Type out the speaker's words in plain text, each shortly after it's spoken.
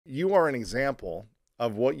you are an example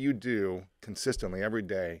of what you do consistently every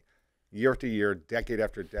day, year after year, decade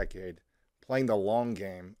after decade, playing the long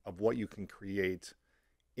game of what you can create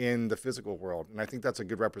in the physical world. And I think that's a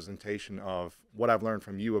good representation of what I've learned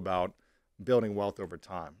from you about building wealth over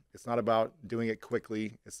time. It's not about doing it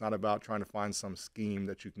quickly. It's not about trying to find some scheme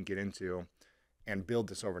that you can get into and build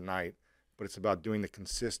this overnight, but it's about doing the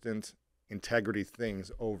consistent integrity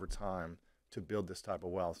things over time to build this type of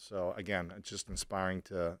wealth. So again, it's just inspiring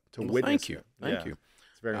to witness. Thank you. It. Thank you.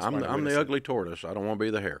 It's very inspiring. I'm the ugly tortoise. I don't want to be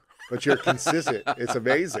the hare. But you're consistent. It's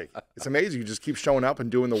amazing. It's amazing. You just keep showing up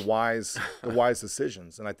and doing the wise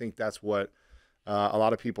decisions. And I think that's what a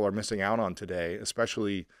lot of people are missing out on today,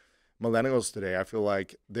 especially millennials today. I feel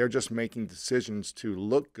like they're just making decisions to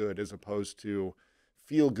look good as opposed to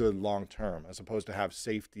feel good long term, as opposed to have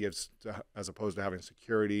safety, as opposed to having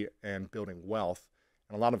security and building wealth.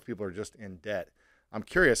 And a lot of people are just in debt. I'm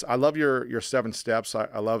curious. I love your 7 steps.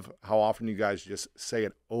 I love how often you guys just say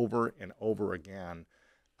it over and over again.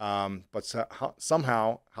 But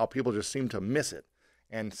somehow how people just seem to miss it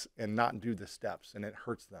and not do the steps, and it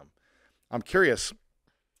hurts them. I'm curious,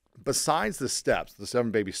 besides the steps, the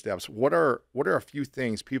 7 baby steps, what are a few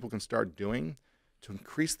things people can start doing to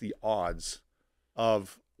increase the odds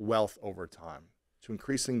of wealth over time? To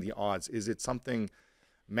increasing the odds, is it something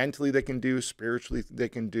mentally they can do, spiritually they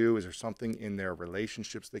can do? Is there something in their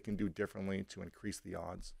relationships they can do differently to increase the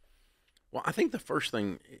odds? Well, I think the first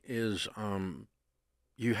thing is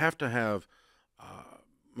you have to have,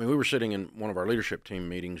 we were sitting in one of our leadership team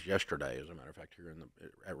meetings yesterday, as a matter of fact, here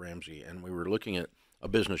at Ramsey, and we were looking at a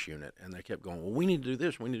business unit, and they kept going, well, we need to do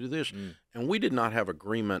this, we need to do this. And we did not have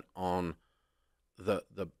agreement on the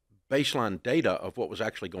baseline data of what was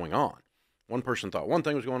actually going on. One person thought one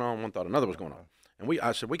thing was going on, one thought another was going on. And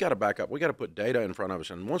I said, we got to back up. We got to put data in front of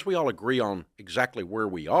us. And once we all agree on exactly where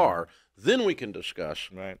we are, then we can discuss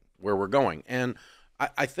where we're going. And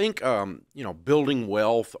I think, building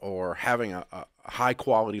wealth or having a high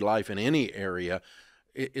quality life in any area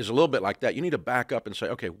is a little bit like that. You need to back up and say,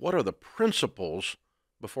 okay, what are the principles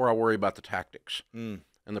before I worry about the tactics? And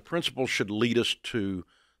the principles should lead us to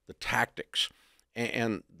the tactics.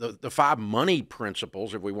 And the 5 money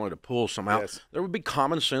principles, if we wanted to pull some out, there would be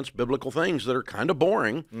common sense biblical things that are kind of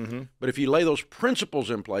boring. But if you lay those principles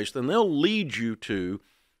in place, then they'll lead you to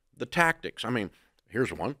the tactics. I mean,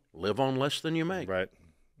 here's one: live on less than you make. Right.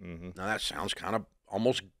 Now that sounds kind of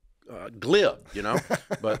almost glib,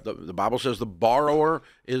 but the Bible says the borrower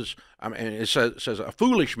is, it says a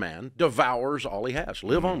foolish man devours all he has.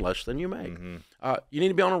 Live on less than you make. You need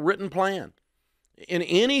to be on a written plan. In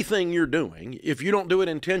anything you're doing, if you don't do it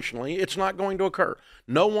intentionally, it's not going to occur.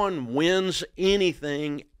 No one wins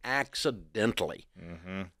anything accidentally.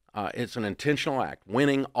 It's an intentional act.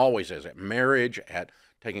 Winning always is, at marriage, at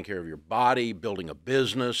taking care of your body, building a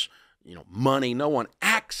business, money. No one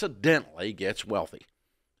accidentally gets wealthy.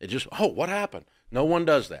 It just, what happened? No one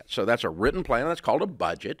does that. So that's a written plan. That's called a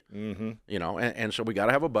budget. And so we got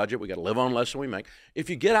to have a budget. We got to live on less than we make. If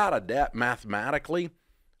you get out of debt mathematically,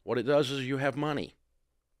 what it does is you have money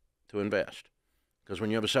to invest. Because when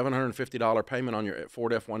you have a $750 payment on your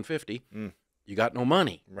Ford F-150, you got no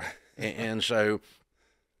money. And so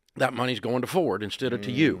that money's going to Ford instead of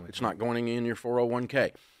to you. It's not going in your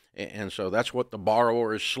 401k. And so that's what the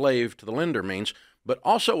borrower is slave to the lender means. But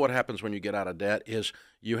also what happens when you get out of debt is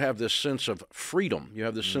you have this sense of freedom. You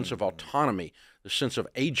have this sense of autonomy, this sense of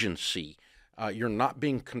agency. You're not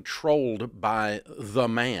being controlled by the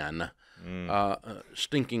man.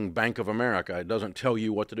 Stinking Bank of America. It doesn't tell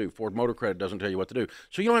you what to do. Ford Motor Credit doesn't tell you what to do.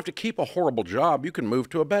 So you don't have to keep a horrible job. You can move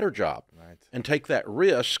to a better job and take that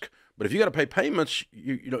risk. But if you got to pay payments,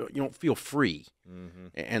 you don't feel free.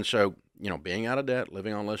 And so, being out of debt,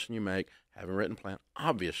 living on less than you make, having a written plan,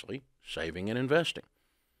 obviously saving and investing.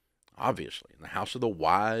 Obviously, in the house of the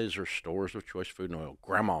wise are stores of choice food and oil.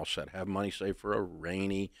 Grandma said, have money saved for a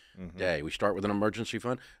rainy day. We start with an emergency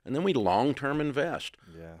fund, and then we long-term invest.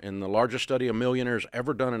 In the largest study of millionaires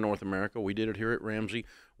ever done in North America, we did it here at Ramsey,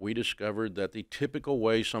 we discovered that the typical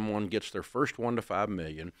way someone gets their first $1 to $5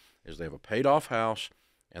 million is they have a paid-off house,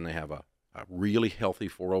 and they have a really healthy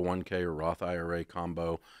 401k or Roth IRA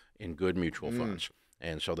combo in good mutual funds.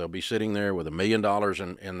 And so they'll be sitting there with $1 million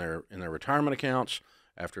in their retirement accounts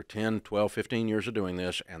after 10, 12, 15 years of doing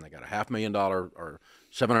this, and they got a $500,000 or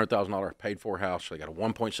 $700,000 paid-for house, so they got a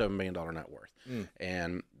 $1.7 million net worth.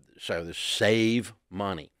 And so this save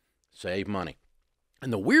money.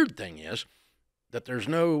 And the weird thing is that there's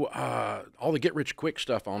no, all the get-rich-quick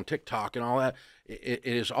stuff on TikTok and all that, it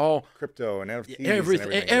is all crypto and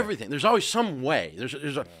NFTs everything. There's always some way.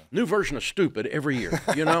 There's a new version of stupid every year,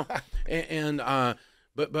 And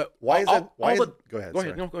But Why is that? Why all is, go ahead. go ahead.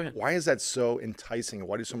 Sorry. No, go ahead. Why is that so enticing?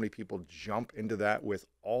 Why do so many people jump into that with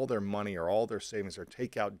all their money or all their savings or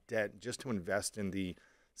take out debt just to invest in the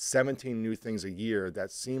 17 new things a year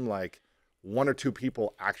that seem like one or two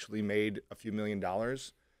people actually made a few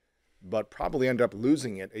 $1,000,000, but probably end up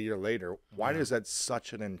losing it a year later? Why is that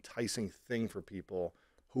such an enticing thing for people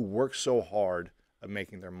who work so hard at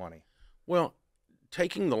making their money? Well,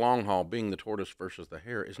 taking the long haul, being the tortoise versus the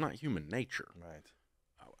hare, is not human nature. Right.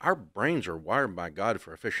 Our brains are wired by God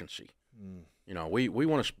for efficiency. You know, we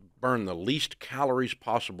want to burn the least calories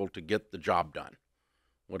possible to get the job done,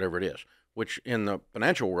 whatever it is, which in the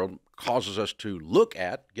financial world causes us to look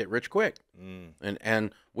at get rich quick.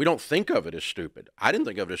 And we don't think of it as stupid. I didn't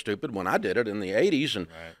think of it as stupid when I did it in the 80s. And,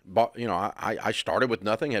 bought, you know, I started with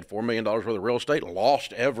nothing, had $4 million worth of real estate,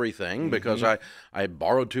 lost everything because I had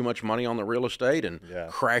borrowed too much money on the real estate and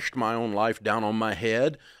crashed my own life down on my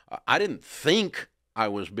head. I didn't think I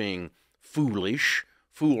was being foolish,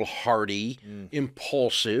 foolhardy,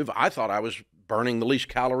 impulsive. I thought I was burning the least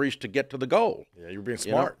calories to get to the goal. Yeah, you were being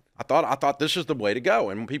smart. You know, I thought this is the way to go.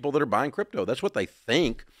 And people that are buying crypto, that's what they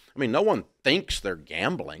think. I mean, no one thinks they're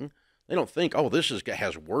gambling. They don't think, oh, this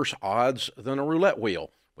has worse odds than a roulette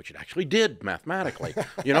wheel, which it actually did mathematically,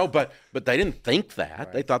 you know, but they didn't think that.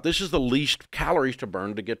 Right. They thought this is the least calories to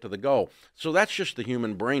burn to get to the goal. So that's just the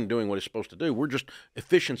human brain doing what it's supposed to do. We're just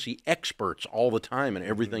efficiency experts all the time in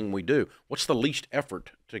everything we do. What's the least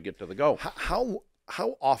effort to get to the goal?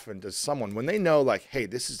 How often does someone, when they know, like, hey,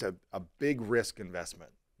 this is a big risk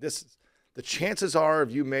investment, the chances are of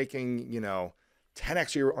you making, you know,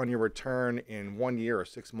 10x on your return in 1 year or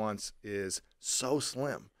 6 months is so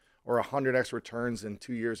slim, or 100x returns in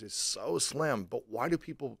 2 years is so slim. But why do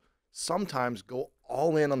people sometimes go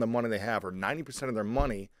all in on the money they have, or 90% of their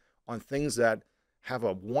money on things that have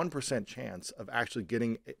a 1% chance of actually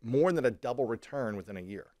getting more than a double return within a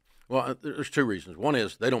year? Well, there's two reasons. One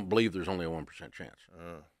is they don't believe there's only a 1% chance.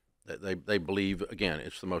 They believe, again,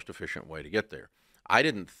 it's the most efficient way to get there. I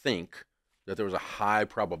didn't think that there was a high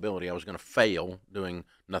probability I was going to fail doing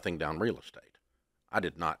nothing down real estate. I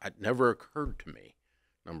did not. It never occurred to me,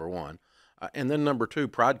 number one. And then number two,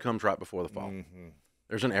 pride comes right before the fall.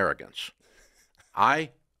 There's an arrogance.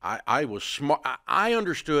 I was smart. I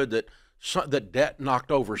understood that that debt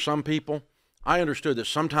knocked over some people. I understood that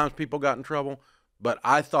sometimes people got in trouble. But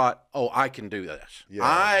I thought, oh, I can do this.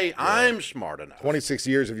 I'm smart enough. 26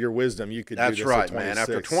 years of your wisdom, you could do this. That's right, man.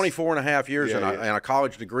 After 24 and a half years and a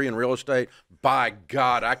college degree in real estate, by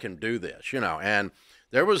God, I can do this, you know. And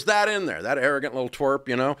there was that in there, that arrogant little twerp,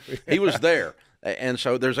 you know. He was there. And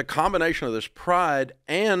so there's a combination of this pride,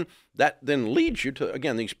 and that then leads you to,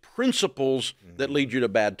 again, these principles that lead you to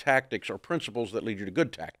bad tactics, or principles that lead you to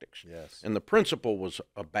good tactics. Yes. And the principle was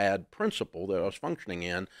a bad principle that I was functioning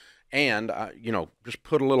in. And, you know, just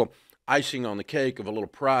put a little icing on the cake of a little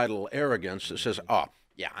pride, a little arrogance that says, oh,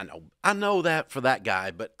 yeah, I know that for that guy,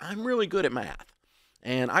 but I'm really good at math.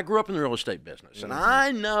 And I grew up in the real estate business, and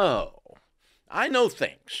I know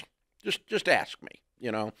things. Just ask me, you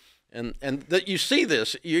know. And that you see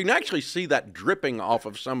this, you can actually see that dripping off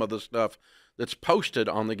of some of the stuff that's posted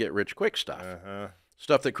on the Get Rich Quick stuff.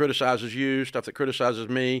 Stuff that criticizes you, stuff that criticizes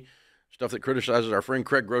me, stuff that criticizes our friend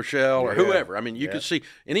Craig Groeschel or whoever. I mean, you can see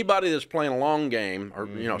anybody that's playing a long game, or,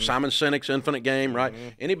 you know, Simon Sinek's Infinite Game, right?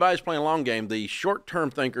 Anybody's playing a long game, the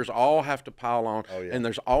short-term thinkers all have to pile on, and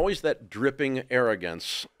there's always that dripping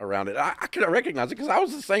arrogance around it. I could recognize it because I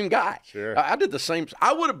was the same guy. I did the same.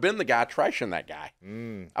 I would have been the guy trashing that guy.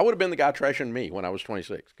 I would have been the guy trashing me when I was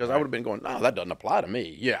 26, because I would have been going, no, that doesn't apply to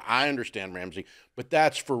me. Yeah, I understand, Ramsey, but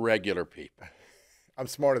that's for regular people. I'm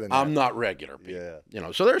smarter than that. I'm not regular people. You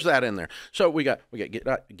know, so there's that in there. So we got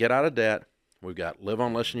get out of debt. We've got live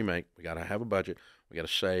on less than you make. We got to have a budget. We got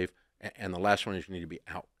to save. And the last one is you need to be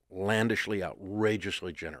outlandishly,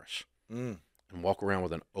 outrageously generous, and walk around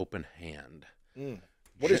with an open hand.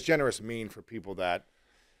 What does generous mean for people that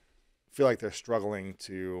feel like they're struggling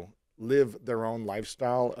to live their own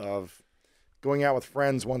lifestyle of going out with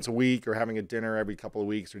friends once a week, or having a dinner every couple of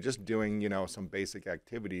weeks, or just doing, you know, some basic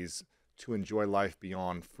activities to enjoy life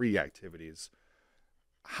beyond free activities?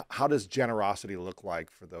 How does generosity look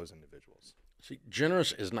like for those individuals? See,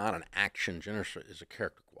 generous is not an action. Generous is a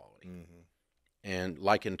character quality. And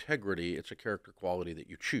like integrity, it's a character quality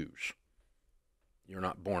that you choose. You're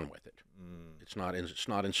not born with it. It's not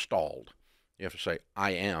installed. You have to say,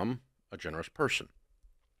 I am a generous person.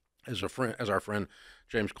 As our friend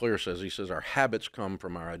James Clear says, he says, our habits come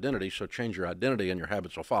from our identity, so change your identity and your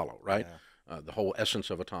habits will follow, right? The whole essence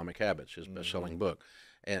of Atomic Habits, his best-selling book,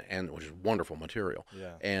 and which is wonderful material.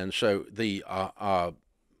 And so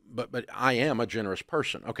but I am a generous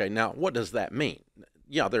person. Okay, now what does that mean?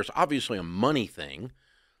 yeah, there's obviously a money thing.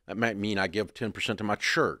 That might mean I give 10% to my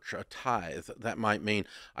church, a tithe. That might mean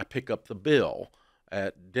I pick up the bill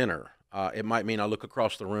at dinner. It might mean I look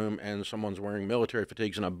across the room and someone's wearing military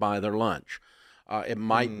fatigues and I buy their lunch. It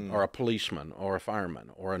might, or a policeman, or a fireman,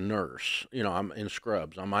 or a nurse. You know, I'm in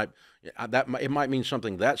scrubs. It might mean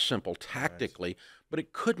something that simple tactically, but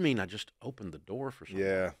it could mean I just opened the door for someone.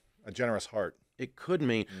 Yeah, a generous heart. It could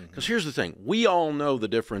mean, because here's the thing: we all know the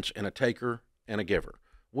difference in a taker and a giver.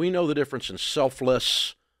 We know the difference in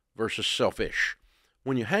selfless versus selfish.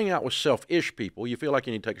 When you hang out with selfish people, you feel like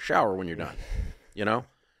you need to take a shower when you're done, you know?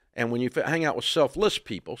 And when you hang out with selfless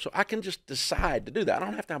people, so I can just decide to do that. I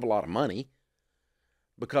don't have to have a lot of money,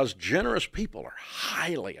 because generous people are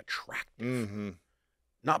highly attractive.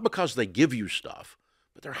 Not because they give you stuff,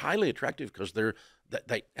 but they're highly attractive because they're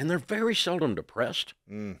very seldom depressed.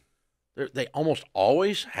 They almost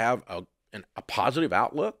always have a positive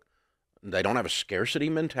outlook. They don't have a scarcity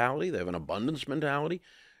mentality. They have an abundance mentality.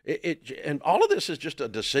 And all of this is just a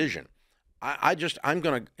decision. I'm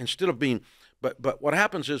going to, instead of being, but what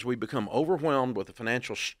happens is we become overwhelmed with the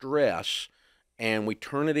financial stress, and we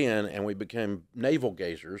turn it in, and we become navel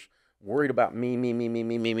gazers, worried about me,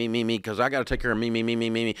 because I got to take care of me.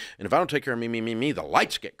 And if I don't take care of me, the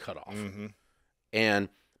lights get cut off. And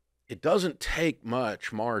it doesn't take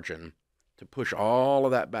much margin to push all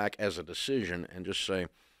of that back as a decision and just say,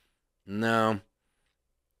 no,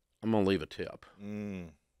 I'm going to leave a tip.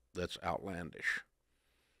 That's outlandish.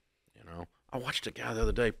 You know, I watched a guy the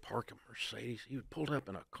other day park a Mercedes. He pulled up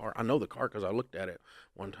in a car. I know the car because I looked at it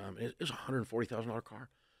one time. It was a $140,000 car.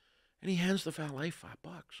 And he hands the valet $5.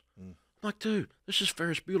 I'm like, dude, this is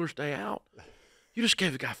Ferris Bueller's Day Out. You just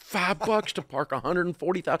gave the guy $5 to park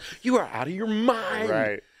 $140,000. You are out of your mind.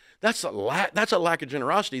 Right. That's a lack of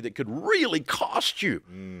generosity that could really cost you.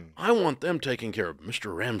 I want them taking care of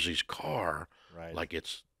Mr. Ramsey's car like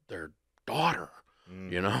it's their daughter.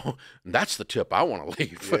 You know, and that's the tip I want to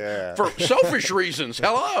leave for selfish reasons.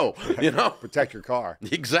 Hello, you know, protect your car.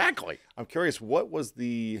 Exactly. I'm curious, what was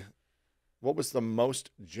the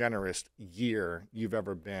most generous year you've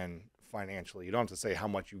ever been financially? You don't have to say how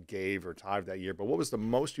much you gave or tithed that year, but what was the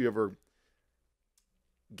most you ever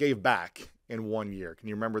gave back in one year? Can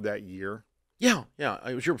you remember that year? Yeah,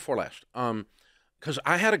 it was year before last. Because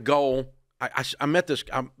I had a goal. I met this.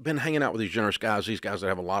 I've been hanging out with these generous guys, these guys that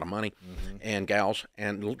have a lot of money, and gals,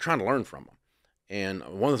 and trying to learn from them. And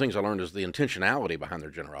one of the things I learned is the intentionality behind their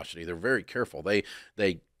generosity. They're very careful. They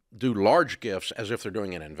do large gifts as if they're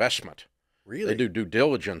doing an investment. Really? They do due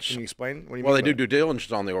diligence. Can you explain what you mean? Well, they do due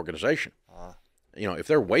diligence on the organization. You know, if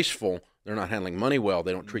they're wasteful, they're not handling money well,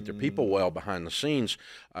 they don't treat their people well behind the scenes,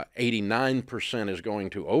 89% is going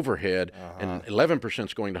to overhead and 11%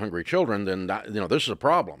 is going to hungry children, then this is a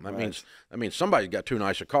problem. That means somebody's got too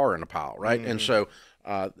nice a car in the pile, right? And so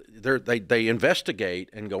they investigate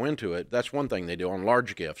and go into it. That's one thing they do on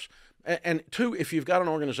large gifts. And two, if you've got an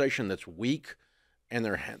organization that's weak and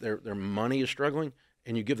their money is struggling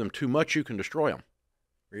and you give them too much, you can destroy them.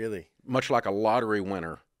 Really? Much like a lottery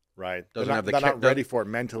winner. Right. They're not ready for it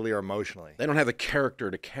mentally or emotionally. They don't have the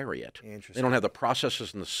character to carry it. Interesting. They don't have the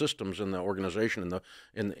processes and the systems in the organization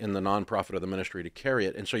and in the nonprofit or the ministry to carry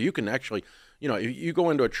it. And so you can actually, if you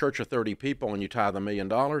go into a church of 30 people and you tithe $1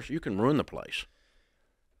 million, you can ruin the place.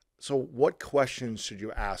 So what questions should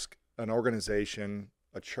you ask an organization,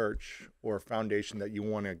 a church, or a foundation that you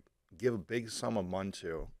want to give a big sum of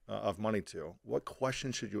money to? What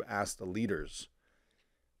questions should you ask the leaders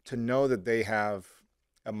to know that they have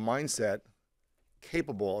a mindset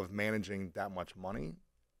capable of managing that much money?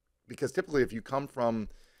 Because typically if you come from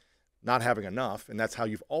not having enough, and that's how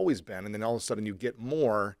you've always been, and then all of a sudden you get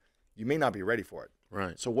more, you may not be ready for it.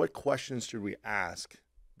 Right. So what questions should we ask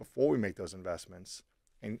before we make those investments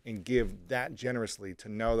and give that generously to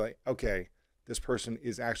know that, okay, this person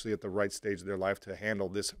is actually at the right stage of their life to handle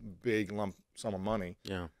this big lump sum of money.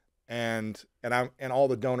 Yeah. And all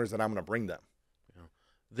the donors that I'm going to bring them.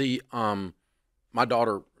 Yeah. My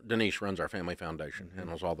daughter, Denise, runs our family foundation,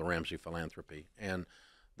 handles all the Ramsey philanthropy. And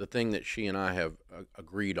the thing that she and I have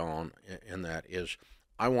agreed on in that is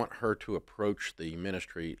I want her to approach the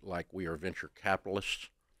ministry like we are venture capitalists,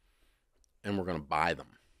 and we're going to buy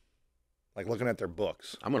them. Like looking at their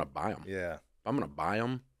books. I'm going to buy them. Yeah. I'm going to buy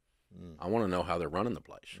them. I want to know how they're running the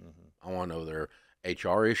place. I want to know their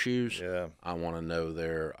HR issues. Yeah. I want to know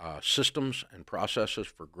their systems and processes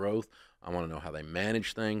for growth. I want to know how they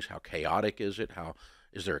manage things. How chaotic is it? How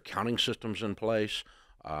is their accounting systems in place?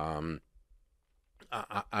 I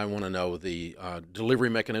want to know the delivery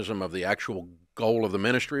mechanism of the actual goal of the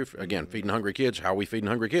ministry. Again, feeding hungry kids. How are we feeding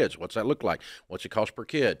hungry kids? What's that look like? What's it cost per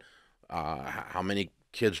kid? How many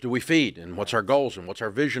kids do we feed, and what's our goals, and what's our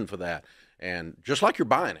vision for that, and just like you're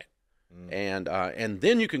buying it. And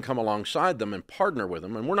then you can come alongside them and partner with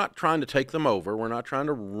them. And we're not trying to take them over. We're not trying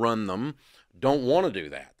to run them. Don't want to do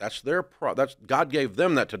that. That's their that's God gave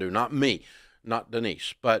them that to do, not me, not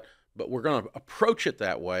Denise. But we're going to approach it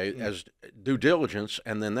that way as due diligence,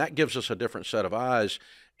 and then that gives us a different set of eyes.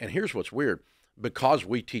 And here's what's weird: because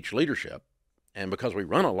we teach leadership, and because we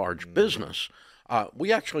run a large business,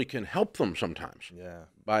 we actually can help them sometimes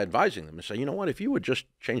by advising them and say, you know what, if you would just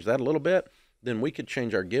change that a little bit, then we could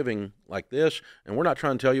change our giving like this. And we're not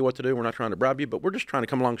trying to tell you what to do. We're not trying to bribe you, but we're just trying to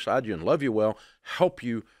come alongside you and love you well, help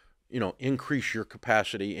you, increase your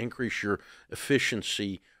capacity, increase your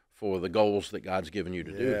efficiency for the goals that God's given you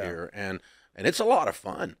to do here. And it's a lot of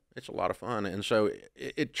fun. It's a lot of fun. And so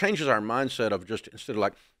it changes our mindset of just, instead of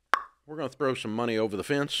like, we're going to throw some money over the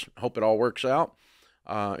fence, hope it all works out.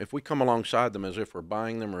 If we come alongside them as if we're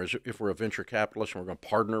buying them, or as if we're a venture capitalist and we're going to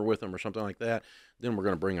partner with them or something like that, then we're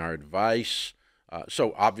going to bring our advice.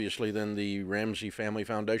 So obviously then the Ramsey Family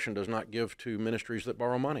Foundation does not give to ministries that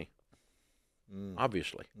borrow money,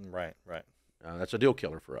 obviously. Right. That's a deal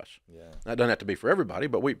killer for us. Yeah. That doesn't have to be for everybody,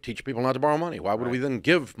 but we teach people not to borrow money. Why would we then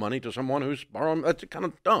give money to someone who's borrowing? That's kind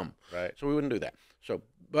of dumb. Right. So we wouldn't do that. So,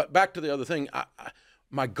 but back to the other thing,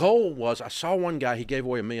 my goal was, I saw one guy, he gave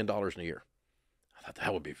away $1 million in a year. I thought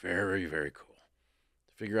that would be very, very cool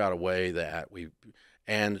to figure out a way that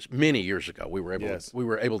and many years ago we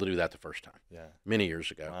were able to do that the first time. Yeah. Many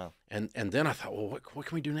years ago. Wow. And then I thought, well, what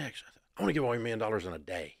can we do next? I want to give away $1 million in a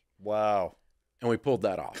day. Wow. And we pulled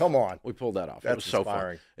that off. Come on. We pulled that off. That's it was so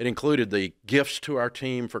inspiring. fun. It included the gifts to our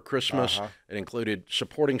team for Christmas. It included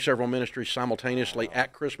supporting several ministries simultaneously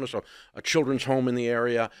at Christmas, a children's home in the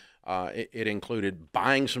area. It included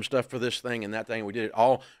buying some stuff for this thing and that thing. We did it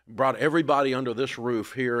all, brought everybody under this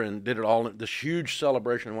roof here and did it all in this huge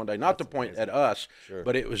celebration in one day. Not to point at us,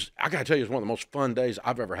 but it was, I got to tell you, it was one of the most fun days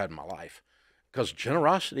I've ever had in my life, because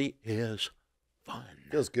generosity is fun.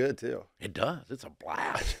 Feels good too. It does. It's a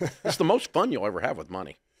blast. It's the most fun you'll ever have with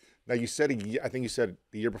money. Now you said, I think you said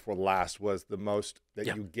the year before last was the most that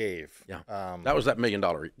you gave. Yeah. That was that $1 million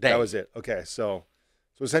day. That was it. Okay. So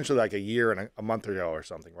essentially like a year and a month ago or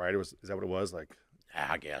something, right? Is that what it was? Like,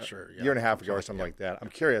 I guess, or a year and a half ago or something like that. I'm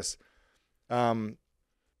curious.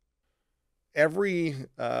 Every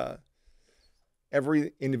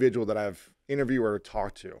individual that I've interviewed or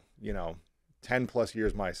talked to, 10 plus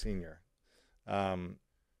years my senior,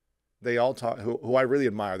 they all talk, who I really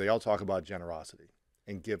admire, they all talk about generosity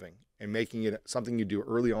and giving and making it something you do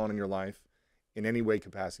early on in your life in any way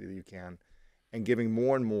capacity that you can, and giving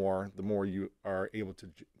more and more the more you are able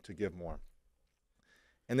to give more.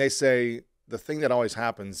 And they say the thing that always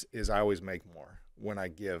happens is I always make more when I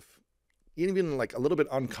give, even like a little bit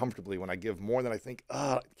uncomfortably when I give more than I think,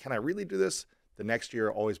 can I really do this? The next year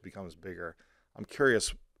always becomes bigger. I'm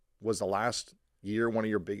curious, was the last year one of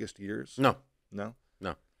your biggest years? No.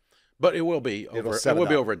 But it will be over. It will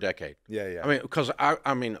be over a decade. Yeah. I mean, because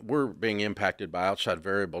we're being impacted by outside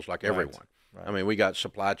variables like everyone. Right. I mean, we got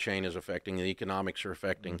supply chain is affecting, the economics are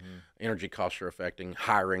affecting, energy costs are affecting,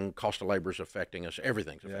 hiring, cost of labor is affecting us,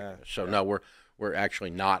 everything's affecting us. So no, we're actually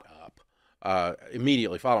not up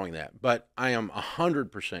immediately following that. But I am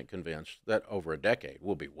 100% convinced that over a decade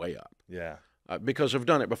we'll be way up. Yeah. Because I've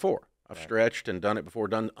done it before. I've stretched and done it before,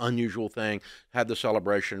 done unusual thing, had the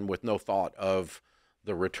celebration with no thought of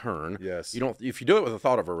the return. Yes. If you do it with a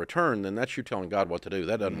thought of a return, then that's you telling God what to do.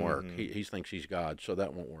 That doesn't work. He thinks he's God, so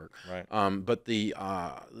that won't work. Right. But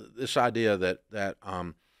this idea that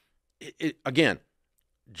again,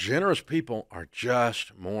 generous people are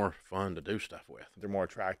just more fun to do stuff with. They're more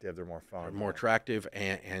attractive. They're more fun. They're more attractive,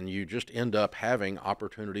 and you just end up having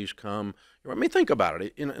opportunities come. I mean, think about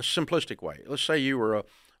it in a simplistic way. Let's say you were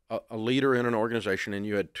a leader in an organization and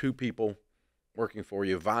you had two people working for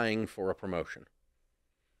you vying for a promotion.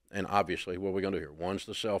 And obviously, what are we going to do here? One's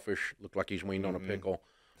the selfish, look like he's weaned on a pickle,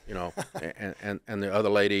 and the other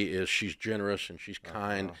lady she's generous and she's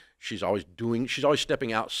kind. She's always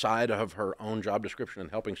stepping outside of her own job description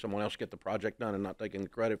and helping someone else get the project done and not taking the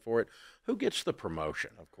credit for it. Who gets the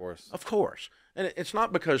promotion? Of course. Of course. And it's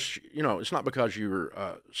not because,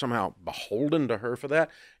 you're somehow beholden to her for that.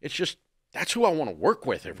 It's just, that's who I want to work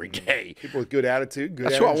with every day. People with good attitude, good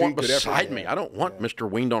That's energy, who I want good beside effort. me. I don't want Mr.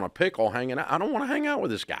 Weaned on a Pickle hanging out. I don't want to hang out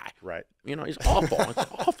with this guy. Right. He's awful. It's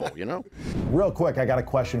awful, Real quick, I got a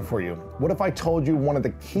question for you. What if I told you one of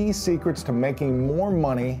the key secrets to making more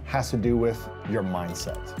money has to do with your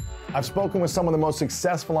mindset? I've spoken with some of the most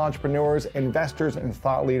successful entrepreneurs, investors, and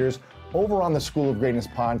thought leaders over on the School of Greatness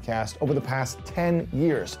podcast over the past 10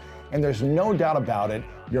 years. And there's no doubt about it,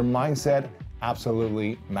 your mindset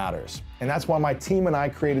absolutely matters. And that's why my team and I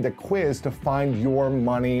created a quiz to find your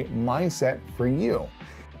money mindset for you.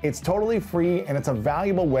 It's totally free, and it's a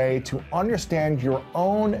valuable way to understand your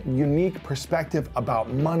own unique perspective about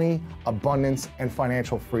money, abundance, and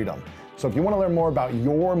financial freedom. So if you want to learn more about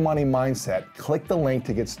your money mindset, click the link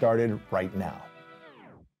to get started right now.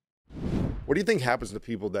 What do you think happens to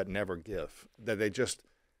people that never give? That they just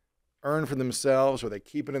earn for themselves, or they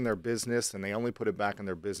keep it in their business and they only put it back in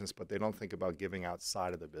their business, but they don't think about giving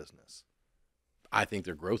outside of the business? I think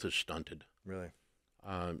their growth is stunted. Really?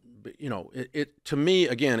 But, you know, it to me,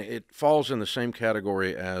 again, it falls in the same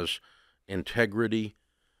category as integrity.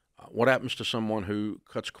 What happens to someone who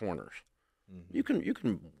cuts corners? Mm-hmm. You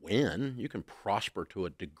can win, you can prosper to a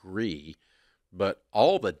degree, but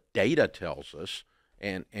all the data tells us,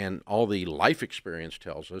 and all the life experience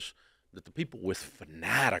tells us, that the people with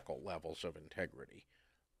fanatical levels of integrity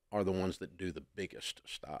are the ones that do the biggest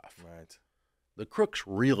stuff. Right. The crooks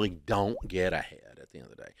really don't get ahead at the end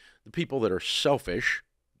of the day. The people that are selfish,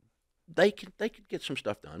 they could get some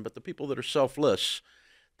stuff done, but the people that are selfless,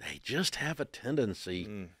 they just have a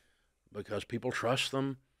tendency, because people trust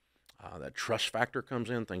them. That trust factor comes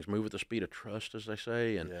in. Things move at the speed of trust, as they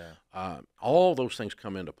say, and all those things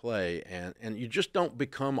come into play, and you just don't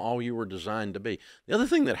become all you were designed to be. The other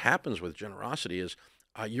thing that happens with generosity is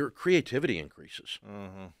your creativity increases.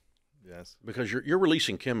 Mm-hmm. Yes. Because you're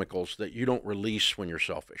releasing chemicals that you don't release when you're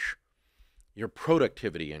selfish. Your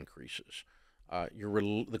productivity increases.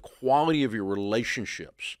 The quality of your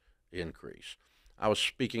relationships increase. I was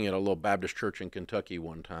speaking at a little Baptist church in Kentucky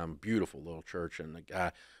one time, beautiful little church, and the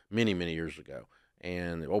guy, many years ago,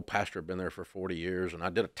 and the old pastor had been there for 40 years, and I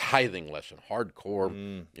did a tithing lesson,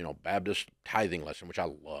 hardcore, Baptist tithing lesson, which I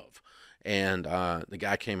love. And the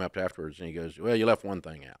guy came up afterwards, and he goes, "Well, you left one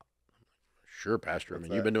thing out." "Sure, Pastor.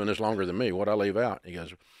 You've been doing this longer than me. What'd I leave out?" He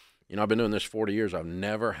goes, "I've been doing this 40 years. I've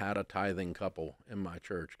never had a tithing couple in my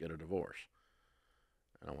church get a divorce."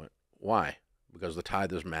 And I went, "Why?" "Because the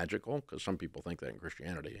tithe is magical?" Because some people think that in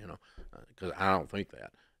Christianity, because I don't think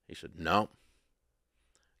that. He said, "No.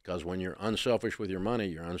 Because when you're unselfish with your money,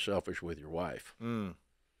 you're unselfish with your wife. And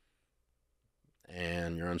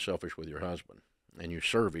you're unselfish with your husband. And you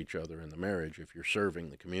serve each other in the marriage if you're serving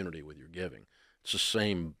the community with your giving. It's the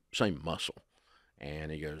same muscle."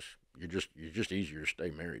 And he goes, you're just easier to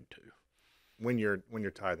stay married to. When you're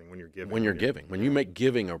tithing, when you're giving. When you're giving. When you make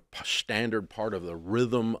giving a standard part of the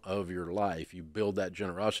rhythm of your life, you build that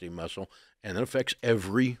generosity muscle, and it affects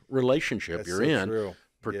every relationship you're in, true.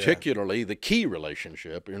 Particularly the key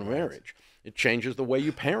relationship in a marriage. It changes the way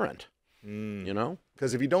you parent,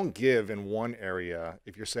 Because if you don't give in one area,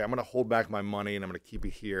 if you're saying, "I'm going to hold back my money and I'm going to keep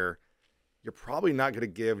it here," you're probably not going to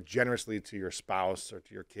give generously to your spouse or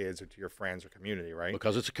to your kids or to your friends or community, right?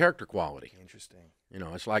 Because it's a character quality. Interesting.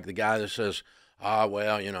 It's like the guy that says,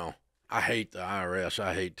 "Well, I hate the IRS,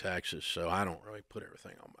 I hate taxes, so I don't really put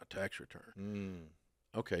everything on my tax return."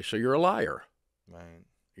 Okay, so you're a liar. Right.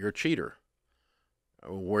 You're a cheater.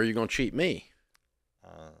 Where are you going to cheat me?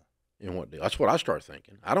 In what deal? That's what I start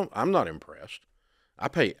thinking. I'm not impressed.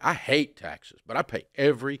 I hate taxes, but I pay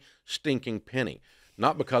every stinking penny.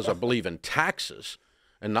 Not because I believe in taxes,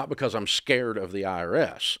 and not because I'm scared of the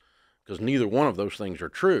IRS, because neither one of those things are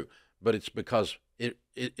true, but it's because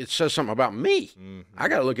it says something about me. Mm-hmm. I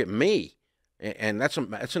got to look at me, and that's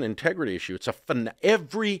an integrity issue. It's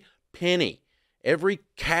every penny, every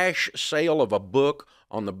cash sale of a book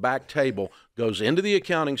on the back table goes into the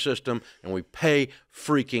accounting system, and we pay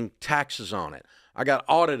freaking taxes on it. I got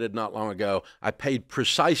audited not long ago. I paid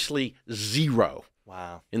precisely $0.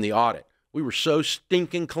 Wow. In the audit. We were so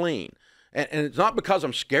stinking clean. And it's not because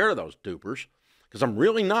I'm scared of those dupers, because I'm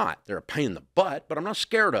really not. They're a pain in the butt, but I'm not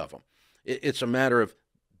scared of them. It's a matter of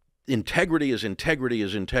integrity is integrity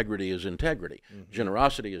is integrity is integrity. Mm-hmm.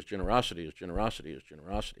 Generosity is generosity is generosity is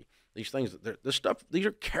generosity. These things, these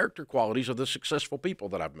are character qualities of the successful people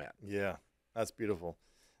that I've met. Yeah, that's beautiful.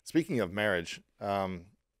 Speaking of marriage,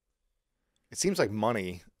 it seems like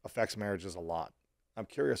money affects marriages a lot. I'm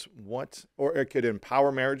curious or it could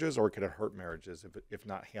empower marriages, or could it hurt marriages if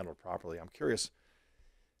not handled properly? I'm curious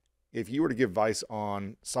if you were to give advice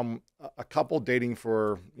on a couple dating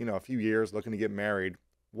for a few years, looking to get married.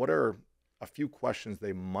 What are a few questions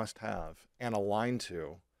they must have and align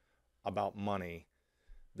to about money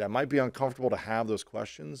that might be uncomfortable to have those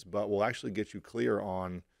questions, but will actually get you clear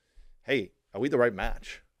on, hey, are we the right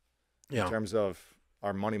match? Yeah. In terms of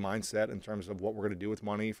our money mindset, in terms of what we're going to do with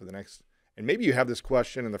money for the next. And maybe you have this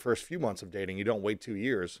question in the first few months of dating. You don't wait 2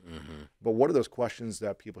 years. Mm-hmm. But what are those questions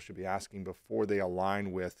that people should be asking before they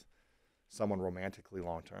align with someone romantically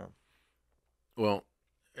long term? Well,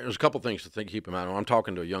 there's a couple things to keep in mind. When I'm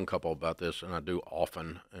talking to a young couple about this, and I do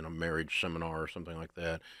often in a marriage seminar or something like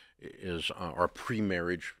that, or a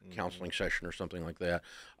pre-marriage counseling session or something like that.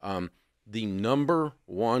 The number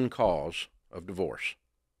one cause of divorce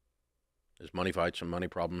is money fights and money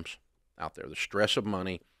problems out there. The stress of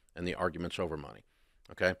money and the arguments over money.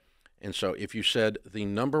 Okay, and so if you said the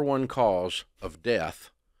number one cause of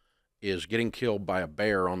death is getting killed by a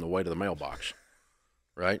bear on the way to the mailbox,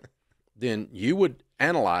 right? Then you would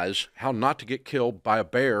analyze how not to get killed by a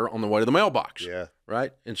bear on the way to the mailbox. Yeah.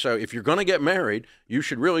 Right? And so if you're going to get married, you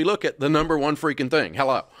should really look at the number one freaking thing.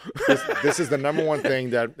 Hello. This is the number one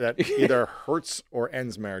thing that either hurts or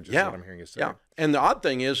ends marriage, is what I'm hearing you say. Yeah. And the odd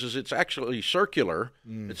thing is it's actually circular.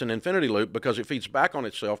 It's an infinity loop because it feeds back on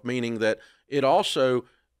itself, meaning that it also,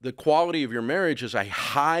 the quality of your marriage is a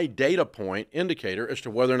high data point indicator as to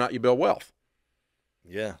whether or not you build wealth.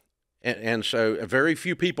 Yeah. And so very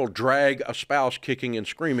few people drag a spouse kicking and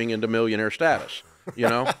screaming into millionaire status, you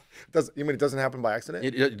know? You mean it doesn't happen by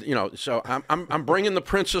accident? You know, so I'm bringing the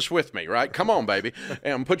princess with me, right? Come on, baby.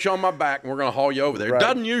 And I'm put you on my back, and we're going to haul you over there. Right. It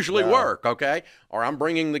doesn't usually work, okay? Or I'm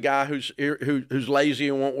bringing the guy who's lazy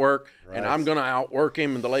and won't work, and I'm going to outwork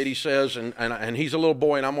him, and the lady says, and he's a little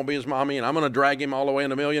boy, and I'm going to be his mommy, and I'm going to drag him all the way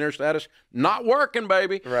into millionaire status. Not working,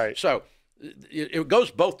 baby. Right. So it goes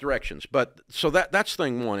both directions. But so that's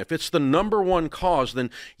thing one. If it's the number one cause, then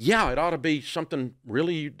yeah, it ought to be something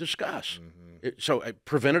really you discuss. So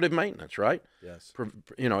preventative maintenance, right? Yes.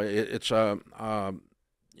 It's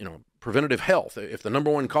preventative health. If the number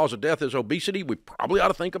one cause of death is obesity, we probably ought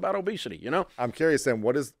to think about obesity. You know. I'm curious then.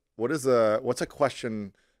 What's a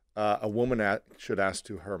question a woman should ask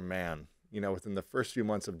to her man? You know, within the first few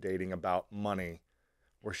months of dating about money,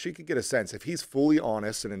 where she could get a sense if he's fully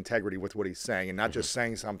honest and integrity with what he's saying, and not just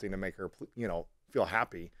saying something to make her, feel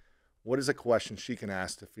happy. What is a question she can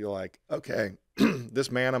ask to feel like, okay,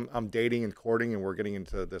 this man I'm dating and courting and we're getting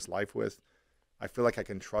into this life with, I feel like I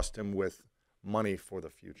can trust him with money for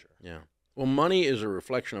the future. Yeah. Well, money is a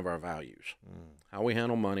reflection of our values, how we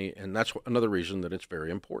handle money, and that's another reason that it's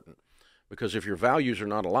very important. Because if your values are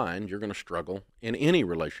not aligned, you're going to struggle in any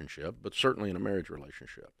relationship, but certainly in a marriage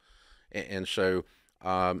relationship. And so,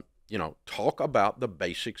 talk about the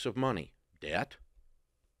basics of money. Debt.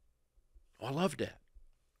 Oh, I love debt.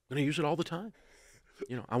 I'm going to use it all the time.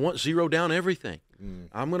 I want zero down everything.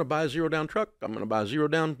 I'm going to buy a zero down truck. I'm going to buy a zero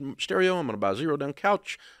down stereo. I'm going to buy a zero down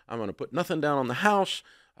couch. I'm going to put nothing down on the house.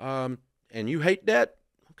 And you hate debt?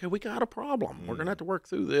 Okay, we got a problem. We're going to have to work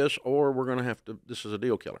through this, or we're going to have to, this is a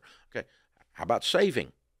deal killer. Okay, how about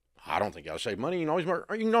saving? I don't think you got to save money. You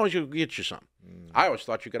can always get you some. I always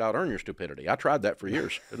thought you could out-earn your stupidity. I tried that for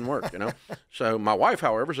years. Didn't work, So my wife,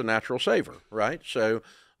 however, is a natural saver, right? So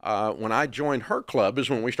when I joined her club is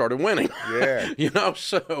when we started winning. Yeah.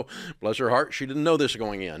 So bless her heart, she didn't know this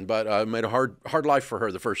going in, but made a hard life for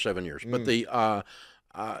her the first 7 years. But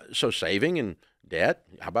so saving and debt,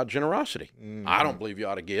 how about generosity? I don't believe you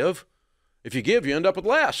ought to give. If you give, you end up with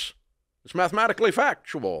less. It's mathematically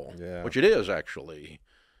factual, which it is actually.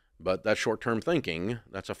 But that's short-term thinking.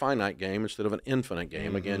 That's a finite game instead of an infinite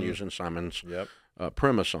game, again, using Simon's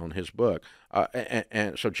premise on his book.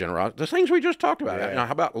 And so generosity, the things we just talked about. Now,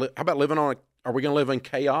 how about living on are we going to live in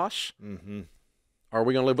chaos? Or are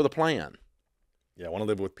we going to live with a plan? Yeah, I want to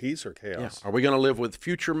live with peace or chaos. Yeah. Are we going to live with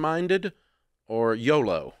future-minded or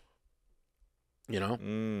YOLO? You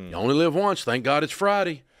only live once. Thank God it's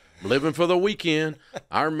Friday. Living for the weekend.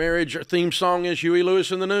 Our marriage theme song is Huey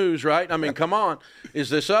Lewis and the News, right? I mean, come on.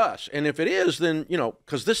 Is this us? And if it is, then,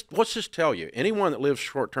 because what's this tell you? Anyone that lives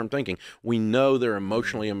short-term thinking, we know they're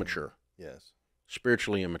emotionally immature. Yes.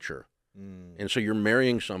 Spiritually immature. And so you're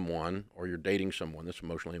marrying someone or you're dating someone that's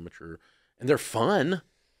emotionally immature, and they're fun.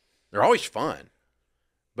 They're always fun.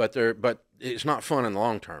 But it's not fun in the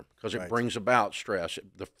long term because it brings about stress.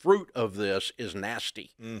 The fruit of this is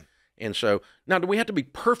nasty. And so, now, do we have to be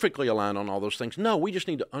perfectly aligned on all those things? No, we just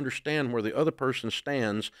need to understand where the other person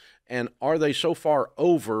stands, and are they so far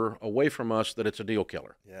away from us that it's a deal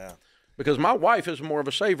killer? Yeah. Because my wife is more of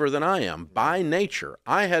a saver than I am by nature.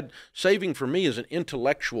 Saving for me is an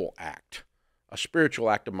intellectual act, a spiritual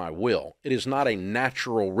act of my will. It is not a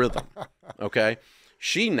natural rhythm, okay?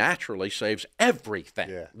 She naturally saves everything.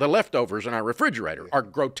 Yeah. The leftovers in our refrigerator are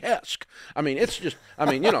grotesque. I mean,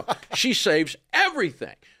 she saves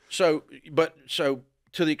everything. So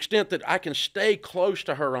to the extent that I can stay close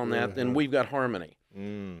to her on that, then we've got harmony.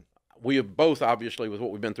 We have both, obviously, with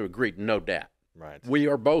what we've been through, agreed no debt. Right. We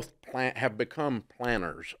are both have become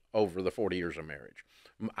planners over the 40 years of marriage.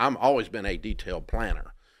 I've always been a detailed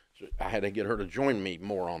planner. I had to get her to join me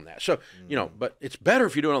more on that. So, but it's better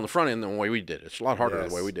if you do it on the front end than the way we did it. It's a lot harder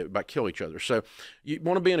the way we did it, about kill each other. So you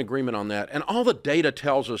want to be in agreement on that. And all the data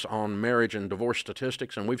tells us on marriage and divorce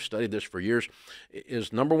statistics, and we've studied this for years,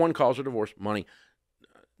 is number one cause of divorce, money.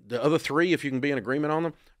 The other three, if you can be in agreement on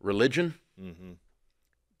them, religion,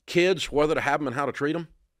 kids, whether to have them and how to treat them,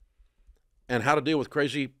 and how to deal with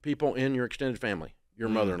crazy people in your extended family, your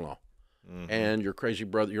mother-in-law, and your crazy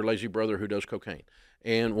brother, your lazy brother who does cocaine,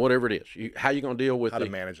 and whatever it is. How you going to deal with how to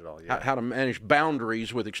manage it all, how to manage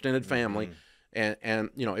boundaries with extended family. And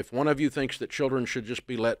if one of you thinks that children should just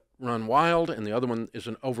be let run wild and the other one is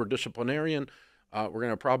an over-disciplinarian, we're going to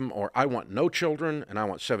have a problem. Or I want no children and I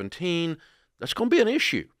want 17, that's going to be an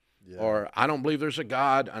issue. Or I don't believe there's a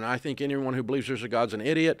God, and I think anyone who believes there's a God's an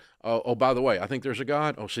idiot. Oh, by the way, I think there's a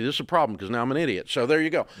God. Oh, see, this is a problem because now I'm an idiot. So there you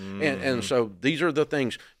go. And so these are the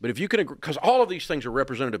things. But if you can agree, because all of these things are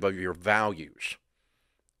representative of your values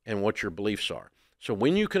and what your beliefs are. So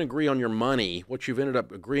when you can agree on your money, what you've ended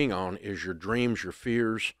up agreeing on is your dreams, your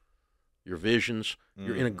fears, your visions.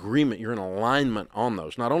 You're in agreement. You're in alignment on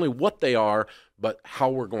those. Not only what they are, but how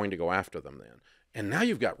we're going to go after them then. And now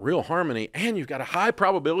you've got real harmony, and you've got a high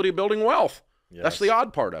probability of building wealth. That's the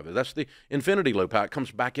odd part of it. That's the infinity loop, how it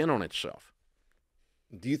comes back in on itself.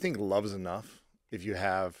 Do you think love's enough if you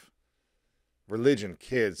have religion,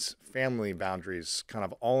 kids, family boundaries kind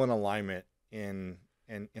of all in alignment in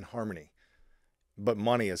harmony, but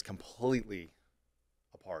money is completely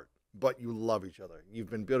apart, but you love each other? You've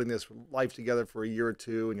been building this life together for a year or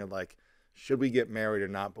two, and you're like, should we get married or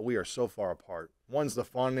not? But we are so far apart. One's the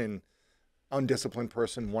fun and undisciplined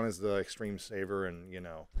person, one is the extreme saver and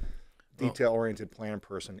detail-oriented plan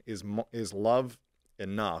person. Is love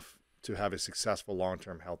enough to have a successful,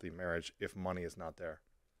 long-term, healthy marriage if money is not there?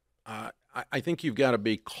 I think you've got to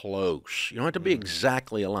be close. You don't have to be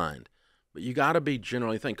exactly aligned, but you got to be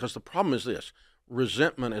generally thinking. Because the problem is this: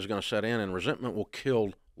 resentment is going to set in, and resentment will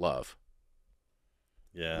kill love.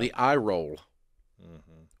 The eye roll.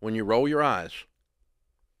 When you roll your eyes,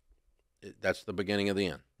 that's the beginning of the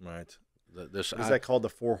end. Right. Is that called the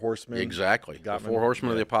Four Horsemen? Exactly. The Four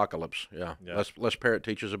Horsemen of the Apocalypse. Yeah. Les Parrott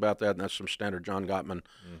teaches about that, and that's some standard John Gottman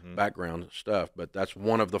background stuff. But that's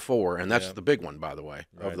one of the four, and that's the big one, by the way,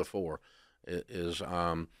 of the four.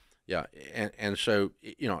 And so,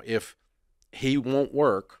 if he won't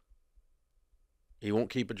work, he won't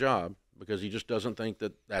keep a job because he just doesn't think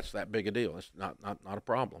that that's that big a deal. It's not a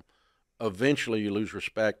problem. Eventually, you lose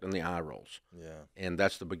respect and the eye rolls. And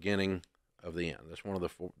that's the beginning of the end. That's one of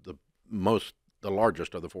the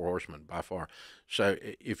largest of the Four Horsemen by far. So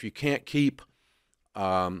if you can't keep,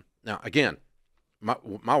 now again,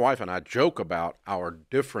 my wife and I joke about our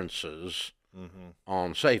differences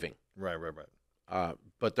on saving. Right.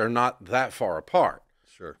 But they're not that far apart.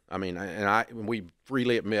 Sure. I mean, we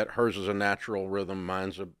freely admit hers is a natural rhythm,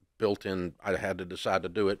 mine's a built-in. I had to decide to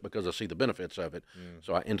do it because I see the benefits of it,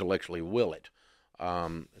 so I intellectually will it.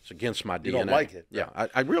 It's against my DNA. You don't like it. Yeah,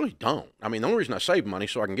 I really don't. I mean, the only reason I save money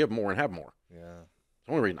is so I can give more and have more. Yeah.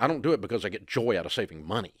 The only reason. I don't do it because I get joy out of saving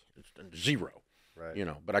money. It's zero. Right.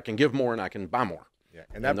 But I can give more and I can buy more. Yeah,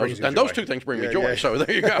 and that brings those two things bring me joy. So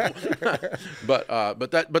there you go. but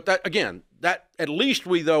that again, that at least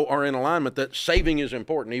we though are in alignment that saving is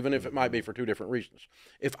important, even if it might be for two different reasons.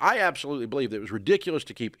 If I absolutely believe that it was ridiculous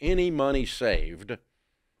to keep any money saved,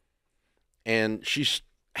 and she's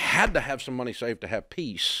had to have some money saved to have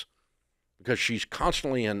peace because she's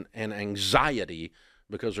constantly in anxiety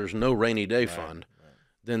because there's no rainy day fund,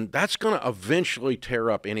 then that's going to eventually tear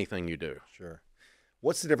up anything you do. Sure.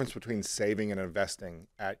 What's the difference between saving and investing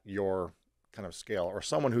at your kind of scale, or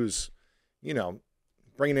someone who's,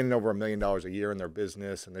 bringing in over $1 million a year in their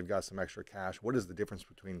business and they've got some extra cash? What is the difference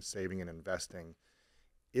between saving and investing?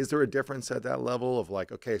 Is there a difference at that level of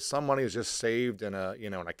like, okay, some money is just saved in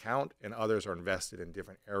an account and others are invested in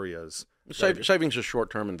different areas? Savings is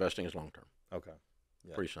short-term, investing is long-term. Okay.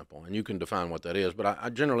 Yeah. Pretty simple. And you can define what that is. But I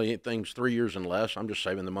generally things 3 years and less, I'm just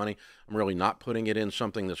saving the money. I'm really not putting it in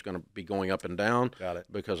something that's going to be going up and down. Got it.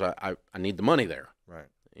 Because I need the money there. Right.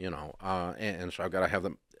 And so I've got to have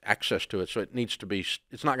the access to it. So it needs to be,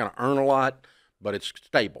 it's not going to earn a lot, but it's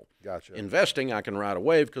stable. Gotcha. Investing, I can ride a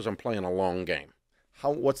wave because I'm playing a long game.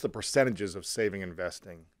 What's the percentages of saving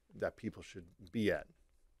investing that people should be at?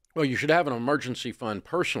 Well, you should have an emergency fund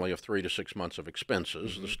personally of 3 to 6 months of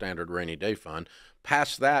expenses, the standard rainy day fund.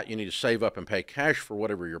 Past that, you need to save up and pay cash for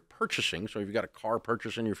whatever you're purchasing. So if you've got a car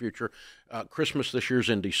purchase in your future, Christmas this year's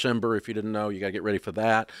in December. If you didn't know, you got to get ready for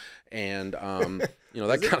that. And, you know,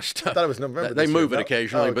 that kind of stuff. I thought it was November. They this move year. it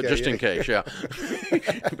occasionally, Oh, but okay, just in case, yeah.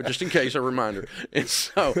 But just in case, a reminder. And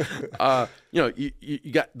so, you know,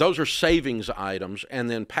 you got those are savings items. And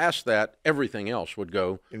then past that, everything else would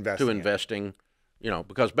go to investing. You know,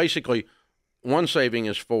 because basically one saving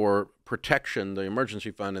is for protection, the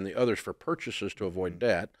emergency fund, and the other's for purchases to avoid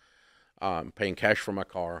debt. Paying cash for my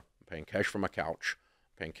car, paying cash for my couch,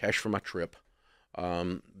 paying cash for my trip.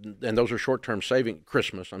 And those are short-term saving,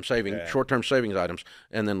 Christmas, I'm saving short-term savings items.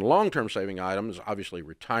 And then long-term saving items, obviously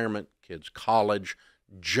retirement, kids' college,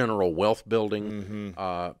 general wealth building,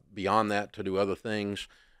 beyond that to do other things.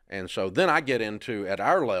 And so then I get into, at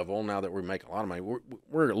our level, now that we make a lot of money,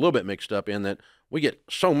 we're a little bit mixed up in that we get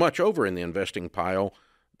so much over in the investing pile,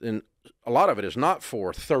 and a lot of it is not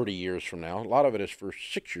for 30 years from now. A lot of it is for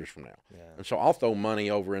 6 years from now. Yeah. And so I'll throw money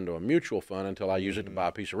over into a mutual fund until I use it to buy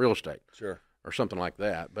a piece of real estate. Sure. Or something like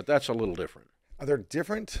that. But that's a little different. Are there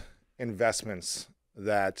different investments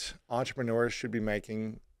that entrepreneurs should be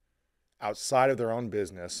making outside of their own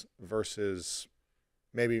business versus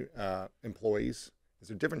maybe employees? Is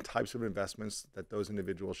there different types of investments that those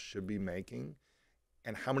individuals should be making?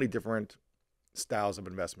 And how many different styles of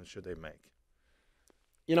investments should they make?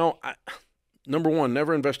 You know, number one,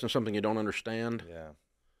 never invest in something you don't understand. Yeah.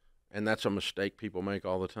 And that's a mistake people make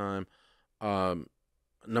all the time.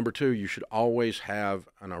 Number two, you should always have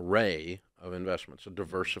an array of investments, a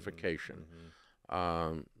diversification.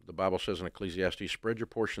 The Bible says in Ecclesiastes, spread your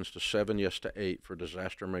portions to 7, yes, to 8, for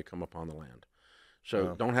disaster may come upon the land.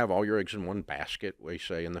 So don't have all your eggs in one basket, we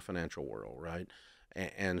say in the financial world, right?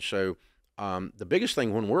 And so the biggest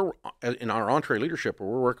thing when we're in our entree leadership, where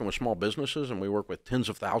we're working with small businesses and we work with tens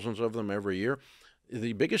of thousands of them every year,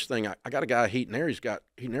 the biggest thing, I got a guy, Heat and Air, Heat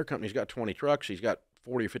and Air Company's got 20 trucks, he's got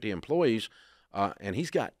 40 or 50 employees, and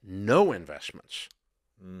he's got no investments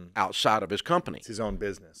outside of his company. It's his own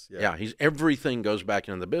business. Yeah, everything goes back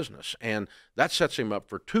into the business. And that sets him up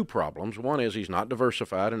for two problems. One is he's not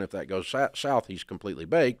diversified, and if that goes south, he's completely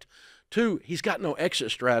baked. Two, he's got no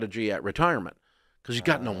exit strategy at retirement because he's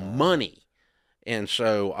got no money. And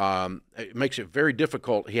so it makes it very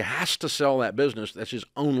difficult. He has to sell that business. That's his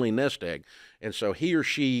only nest egg. And so he or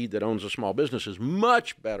she that owns a small business is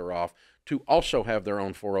much better off to also have their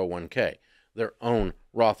own 401k, their own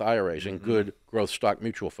Roth IRAs and good growth stock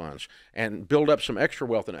mutual funds, and build up some extra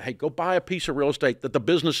wealth in it. Hey, go buy a piece of real estate that the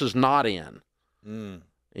business is not in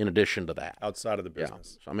addition to that. Outside of the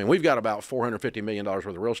business. Yeah. So, I mean, we've got about $450 million worth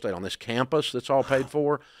of real estate on this campus that's all paid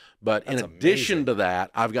for. But in addition to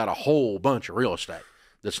that, I've got a whole bunch of real estate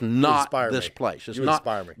that's not this place. It's not,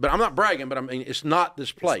 inspire me. But I'm not bragging, but I mean, it's not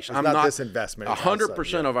this place. It's not this investment.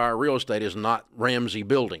 100% of our real estate is not Ramsey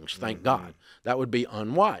buildings, thank God. That would be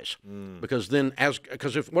unwise. Because then,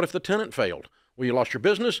 what if the tenant failed? Well, you lost your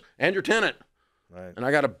business and your tenant. Right. And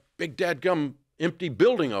I got a big dadgum empty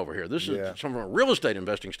building over here. This is from a real estate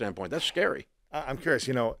investing standpoint. That's scary. I'm curious,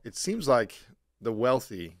 it seems like a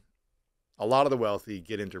lot of the wealthy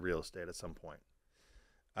get into real estate at some point.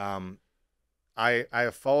 I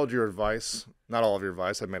have followed your advice, not all of your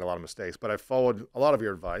advice. I've made a lot of mistakes, but I followed a lot of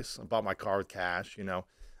your advice. I bought my car with cash,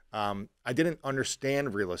 I didn't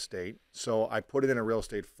understand real estate, so I put it in a real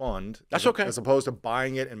estate fund. That's okay. As opposed to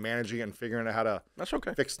buying it and managing it and figuring out how to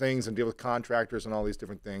fix things and deal with contractors and all these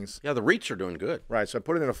different things. Yeah, the REITs are doing good. Right, so I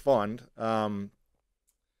put it in a fund, but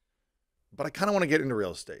I kind of want to get into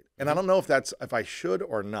real estate. And I don't know if I should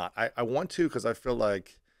or not. I want to because I feel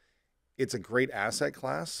like it's a great asset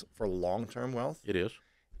class for long-term wealth. It is.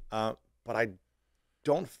 But I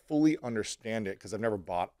don't fully understand it because I've never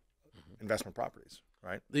bought investment properties.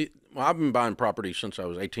 Right. I've been buying property since I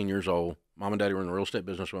was 18 years old. Mom and Daddy were in the real estate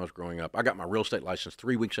business when I was growing up. I got my real estate license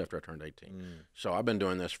 3 weeks after I turned 18. So I've been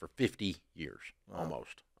doing this for 50 years,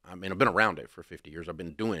 almost. I mean, I've been around it for 50 years. I've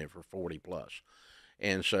been doing it for 40 plus.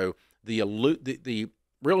 And so the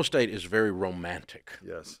real estate is very romantic.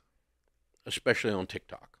 Yes. Especially on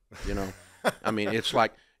TikTok, I mean, it's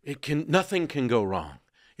like nothing can go wrong.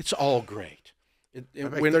 It's all great. I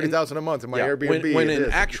make $30,000 a month in my Airbnb. When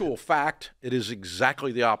in actual fact, it is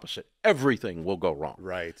exactly the opposite. Everything will go wrong.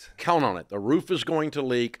 Right. Count on it. The roof is going to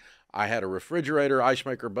leak. I had a refrigerator ice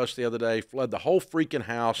maker bust the other day, flood the whole freaking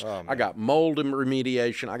house. Oh, I got mold and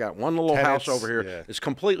remediation. I got one little house over here. Yeah. It's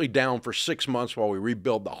completely down for 6 months while we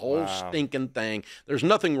rebuild the whole stinking thing. There's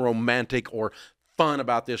nothing romantic or fun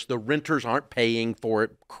about this. The renters aren't paying for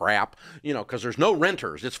it, crap, because there's no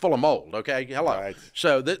renters. It's full of mold, okay? Hello. Right.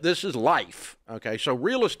 So this is life, okay? So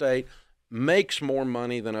real estate makes more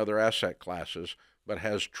money than other asset classes, but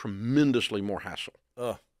has tremendously more hassle.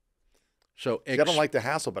 Ugh. So I don't like the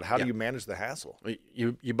hassle, but how do you manage the hassle?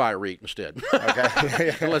 You buy a REIT instead.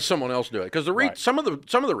 Okay. And let someone else do it. Because the REIT, some of the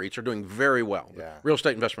REITs are doing very well. Yeah. Real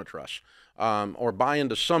estate investment trusts. Or buy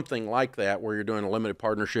into something like that where you're doing a limited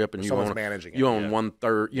partnership and Someone's managing it. You own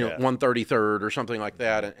 1/3, 1/33 or something like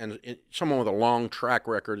that, and someone with a long track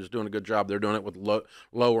record is doing a good job. They're doing it with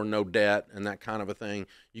low or no debt and that kind of a thing.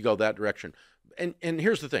 You go that direction. And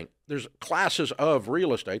here's the thing: there's classes of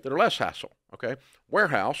real estate that are less hassle. Okay,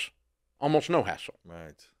 warehouse, almost no hassle.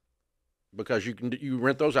 Right. Because you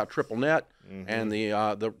rent those out triple net, and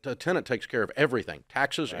the tenant takes care of everything: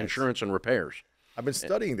 taxes, insurance, and repairs. I've been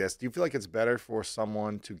studying this. Do you feel like it's better for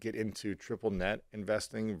someone to get into triple net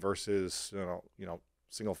investing versus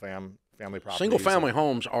single family properties? Single family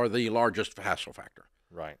homes are the largest hassle factor.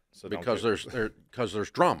 Right. So because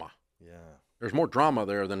there's drama. Yeah. There's more drama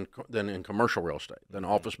there than in commercial real estate, than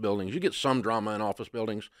office buildings. You get some drama in office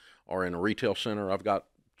buildings or in a retail center. I've got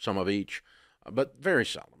some of each, but very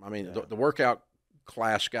seldom. I mean, the workout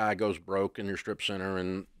class guy goes broke in your strip center,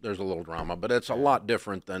 and there's a little drama, but it's a lot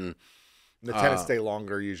different than. The tenants stay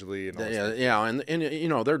longer usually. And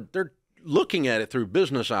and they're looking at it through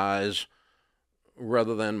business eyes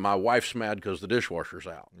rather than my wife's mad because the dishwasher's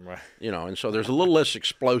out. Right. And so there's a little less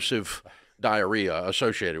explosive diarrhea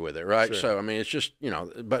associated with it, right? Sure. So I mean, it's just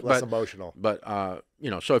but less emotional. But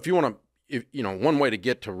so if you want to, one way to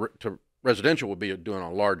get to residential would be doing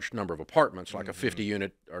a large number of apartments, like a 50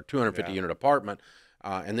 unit or 250 unit apartment.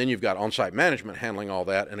 And then you've got on-site management handling all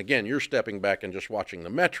that. And again, you're stepping back and just watching the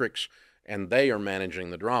metrics, and they are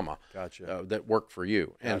managing the drama that work for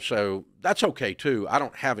you. Gotcha. And so that's okay too. I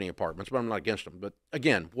don't have any apartments, but I'm not against them. But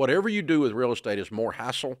again, whatever you do with real estate is more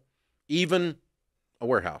hassle. Even a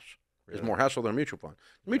warehouse is more hassle than a mutual fund.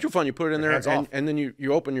 The mutual fund, you put it in there, and then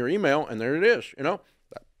you open your email, and there it is.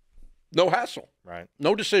 No hassle. Right.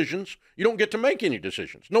 No decisions. You don't get to make any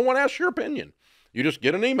decisions. No one asks your opinion. You just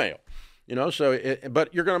get an email.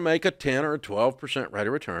 But you're going to make a 10 or a 12% rate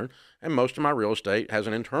of return, and most of my real estate has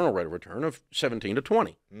an internal rate of return of 17 to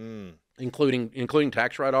 20, including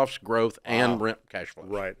tax write-offs, growth, and rent cash flows.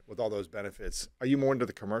 Right, with all those benefits. Are you more into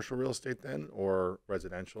the commercial real estate then, or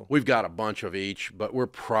residential? We've got a bunch of each, but we're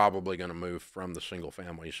probably going to move from the single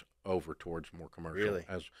families over towards more commercial. Really?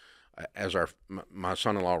 As my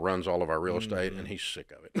son-in-law runs all of our real estate, and he's sick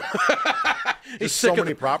of it. He's sick so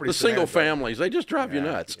many of properties. The single families, they just drive you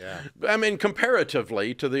nuts. Yeah. I mean,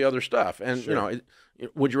 comparatively to the other stuff. And,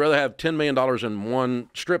 would you rather have $10 million in one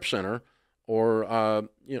strip center or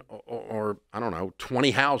or I don't know,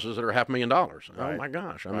 20 houses that are $500,000? Right. Oh, my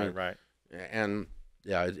gosh. I mean, right. And,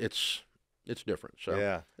 it's different. So,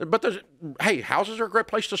 yeah. But houses are a great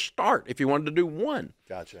place to start if you wanted to do one.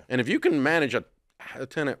 Gotcha. And if you can manage a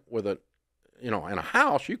tenant with in a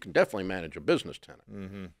house, you can definitely manage a business tenant.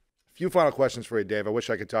 Mm-hmm. A few final questions for you, Dave. I wish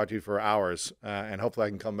I could talk to you for hours, and hopefully I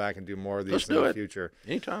can come back and do more of these in the future.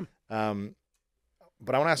 Anytime.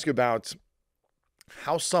 But I want to ask you about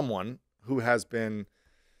how someone who has been,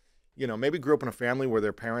 maybe grew up in a family where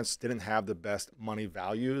their parents didn't have the best money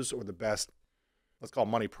values or the best, let's call it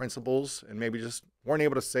money principles, and maybe just weren't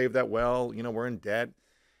able to save that well, we're in debt.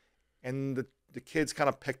 And the kids kind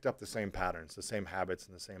of picked up the same patterns, the same habits,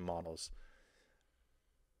 and the same models.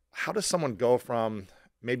 How does someone go from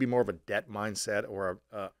maybe more of a debt mindset or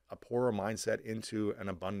a poorer mindset into an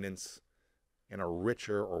abundance and a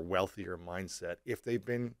richer or wealthier mindset if they've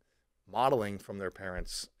been modeling from their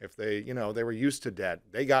parents? If they, they were used to debt,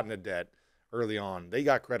 they got into debt early on, they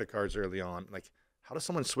got credit cards early on. Like, how does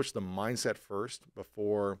someone switch the mindset first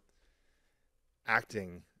before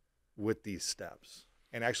acting with these steps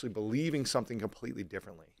and actually believing something completely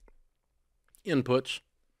differently? Inputs.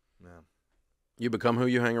 Yeah. You become who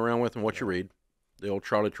you hang around with and what you read. The old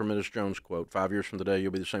Charlie Tremendous Jones quote: 5 years from today,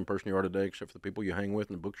 you'll be the same person you are today, except for the people you hang with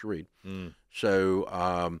and the books you read.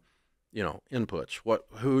 So, inputs.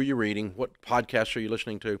 Who are you reading? What podcasts are you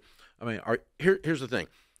listening to? I mean, here's the thing.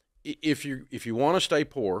 If you want to stay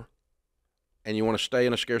poor and you want to stay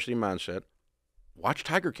in a scarcity mindset, watch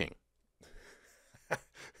Tiger King.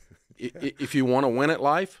 If you want to win at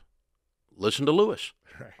life, listen to Lewis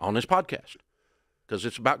on his podcast, because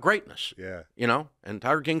it's about greatness. Yeah. And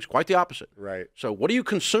Tiger King's quite the opposite. Right. So what are you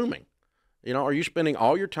consuming? Are you spending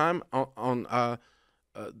all your time on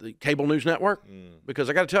the cable news network? Because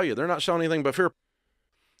I got to tell you, they're not selling anything but fear.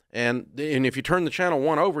 And if you turn the channel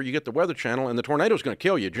one over, you get the Weather Channel, and the tornado's going to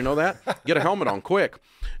kill you. Did you know that? Get a helmet on quick.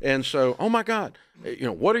 And so, oh my God,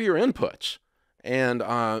 what are your inputs? And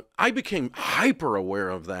I became hyper aware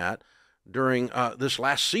of that during this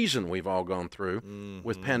last season we've all gone through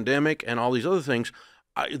with pandemic and all these other things.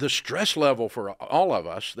 The stress level for all of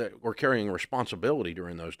us that were carrying responsibility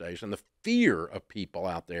during those days and the fear of people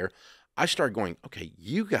out there, I started going, okay,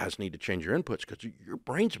 you guys need to change your inputs because your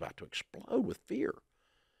brain's about to explode with fear.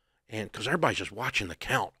 And because everybody's just watching the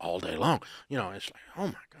count all day long. You know, it's like, oh,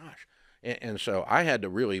 my gosh. And so I had to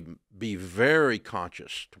really be very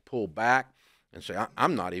conscious to pull back and say,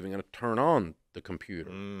 I'm not even going to turn on the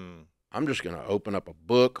computer. I'm just going to open up a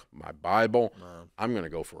book, my Bible. I'm going to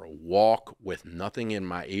go for a walk with nothing in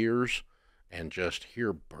my ears and just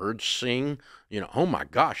hear birds sing. You know, oh, my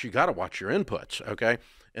gosh, you got to watch your inputs, okay?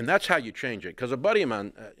 And that's how you change it. Because a buddy of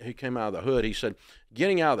mine, he came out of the hood. He said,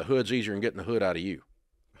 getting out of the hood's easier than getting the hood out of you.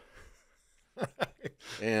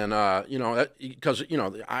 And, you know, because, you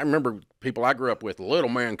know, I remember people I grew up with, little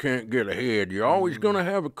man can't get ahead. You're always going to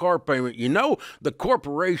have a car payment. You know, the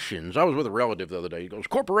corporations. I was with a relative the other day. He goes,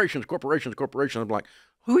 corporations, corporations, corporations. I'm like,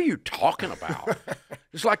 who are you talking about?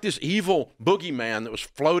 It's like this evil boogeyman that was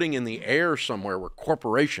floating in the air somewhere were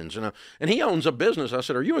corporations. And he owns a business. I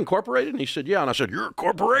said, are you incorporated? And he said, yeah. And I said, you're a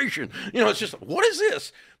corporation. You know, it's just, what is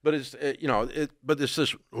this? But it's, you know, but it's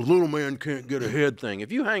this little man can't get ahead thing.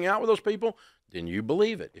 If you hang out with those people, then you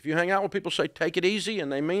believe it. If you hang out with people say, take it easy,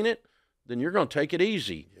 and they mean it, then you're going to take it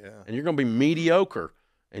easy. Yeah. And you're going to be mediocre.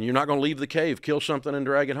 And you're not going to leave the cave, kill something, and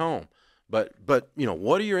drag it home. But you know,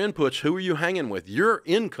 what are your inputs? Who are you hanging with? Your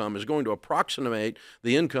income is going to approximate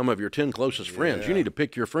the income of your 10 closest friends. You need to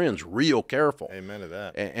pick your friends real careful. Amen to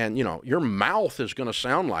that. And you know, your mouth is going to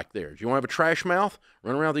sound like theirs. You want to have a trash mouth?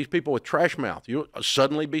 Run around these people with trash mouth. You'll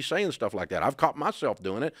suddenly be saying stuff like that. I've caught myself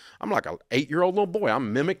doing it. I'm like an 8-year-old little boy. I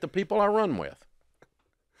mimic the people I run with.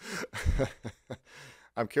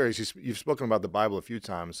 I'm curious. You've spoken about the Bible a few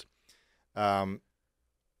times.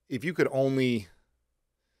 If you could only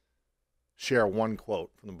share one quote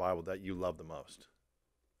from the Bible that you love the most,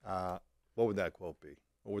 what would that quote be?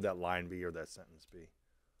 What would that line be or that sentence be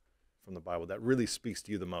from the Bible that really speaks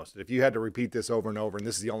to you the most? If you had to repeat this over and over, and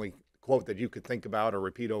this is the only quote that you could think about or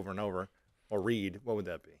repeat over and over or read, what would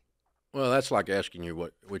that be? Well, that's like asking you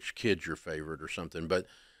which kid's your favorite or something. But,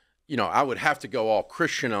 you know, I would have to go all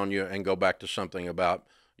Christian on you and go back to something about,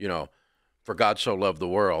 you know, for God so loved the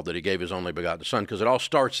world that he gave his only begotten son, because it all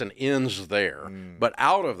starts and ends there. But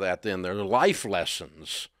out of that, then, there are life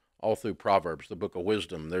lessons all through Proverbs, the book of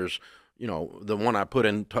wisdom. There's, you know, the one I put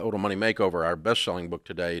in Total Money Makeover, our best-selling book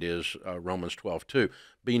to date, is Romans 12:2.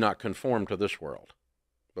 Be not conformed to this world,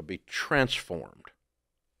 but be transformed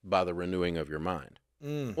by the renewing of your mind.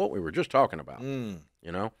 What we were just talking about,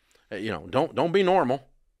 you know? Don't be normal.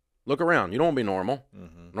 Look around. You don't want to be normal.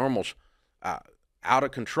 Normal's out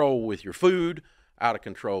of control with your food, out of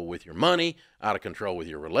control with your money, out of control with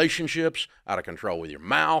your relationships, out of control with your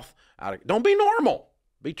mouth. Don't be normal.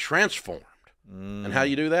 Be transformed. And how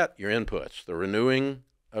do you do that? Your inputs, the renewing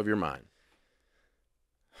of your mind.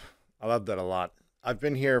 I love that a lot. I've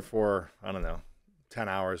been here for, 10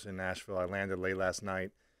 hours in Nashville. I landed late last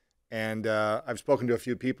night. And I've spoken to a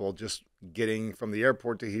few people just getting from the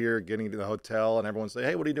airport to here, getting to the hotel, and everyone say,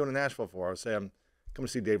 hey, what are you doing in Nashville for? I would say, I'm coming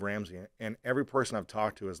to see Dave Ramsey. And every person I've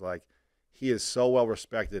talked to is like, he is so well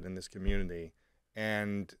respected in this community,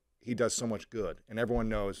 and he does so much good. And everyone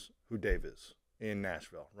knows who Dave is in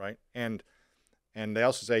Nashville, right? And they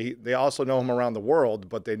also say they also know him around the world,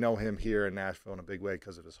 but they know him here in Nashville in a big way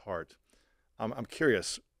because of his heart. I'm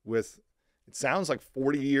curious, it sounds like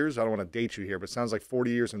 40 years, I don't want to date you here, but it sounds like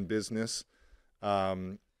 40 years in business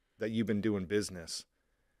that you've been doing business,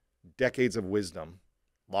 decades of wisdom,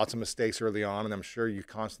 lots of mistakes early on, and I'm sure you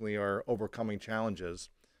constantly are overcoming challenges.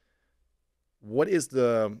 What is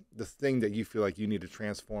the thing that you feel like you need to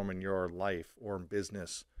transform in your life or in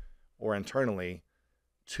business or internally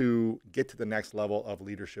to get to the next level of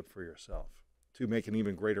leadership for yourself, to make an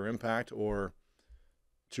even greater impact, or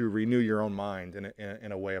to renew your own mind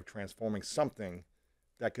in a way of transforming something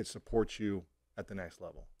that could support you at the next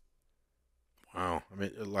level? Wow. I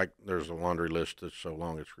mean, like, there's a laundry list that's so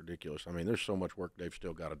long it's ridiculous. I mean, there's so much work Dave's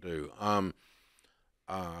still got to do.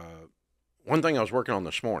 One thing I was working on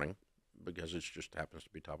this morning, because it just happens to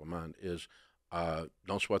be top of mind, is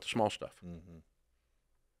don't sweat the small stuff.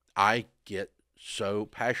 I get so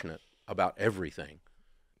passionate about everything,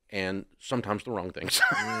 and sometimes the wrong things.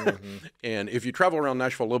 And if you travel around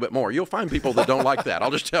Nashville a little bit more, you'll find people that don't like that.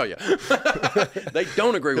 I'll just tell you. They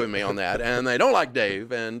don't agree with me on that, and they don't like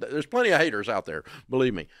Dave, and there's plenty of haters out there,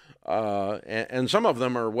 believe me. And some of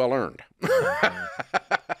them are well-earned.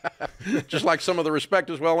 Just like some of the respect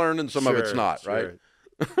is well-earned and some of it's not, right?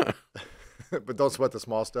 But don't sweat the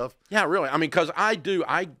small stuff. Yeah, really. I mean, because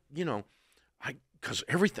Because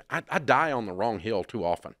everything, I die on the wrong hill too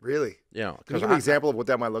often. Really? Yeah. Can you give me an example of what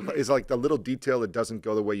that might look like? Is it like the little detail that doesn't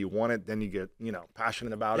go the way you want it, then you get,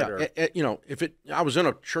 passionate about it? Or? I was in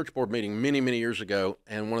a church board meeting many, many years ago,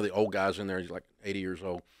 and one of the old guys in there, he's like 80 years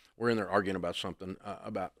old. We're in there arguing about something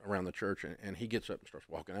about around the church, and he gets up and starts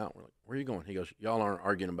walking out. We're like, "Where are you going?" He goes, "Y'all aren't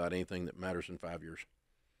arguing about anything that matters in 5 years."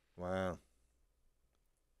 Wow.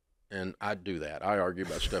 And I do that. I argue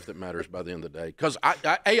about stuff that matters by the end of the day. Because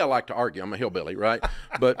I like to argue. I'm a hillbilly, right?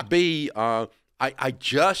 But B, I'm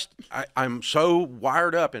so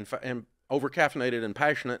wired up and over-caffeinated and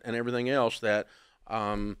passionate and everything else that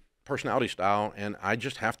personality style, and I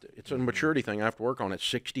just have to, it's a maturity thing I have to work on at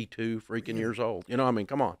 62 freaking years old.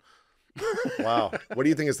 Come on. Wow. What do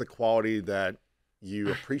you think is the quality that you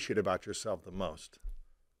appreciate about yourself the most?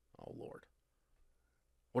 Oh, Lord.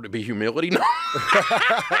 Would it be humility? No. How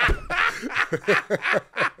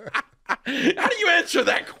do you answer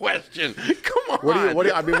that question? Come on. What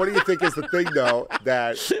do you think is the thing though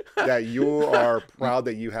that you are proud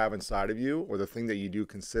that you have inside of you, or the thing that you do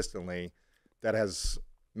consistently that has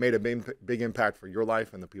made a big impact for your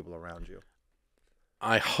life and the people around you?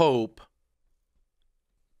 I hope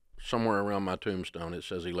somewhere around my tombstone it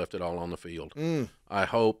says he left it all on the field. I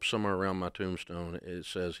hope somewhere around my tombstone it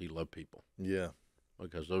says he loved people. Yeah.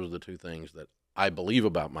 Because those are the two things that I believe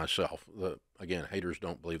about myself. Again, haters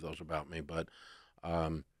don't believe those about me, but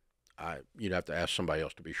you'd have to ask somebody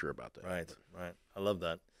else to be sure about that. Right. I love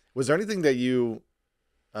that. Was there anything that you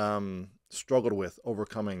struggled with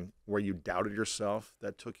overcoming where you doubted yourself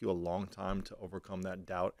that took you a long time to overcome that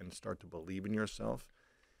doubt and start to believe in yourself?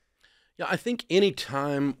 Yeah, I think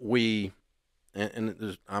anytime we,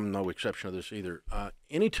 and I'm no exception to this either,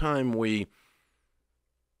 anytime we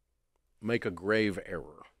make a grave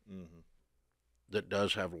error that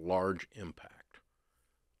does have large impact,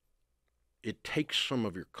 it takes some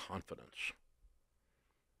of your confidence,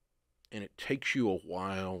 and it takes you a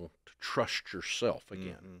while to trust yourself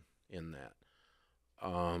again in that.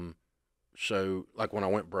 So, like when I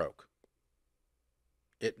went broke,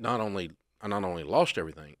 I not only lost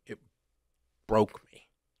everything, it broke me.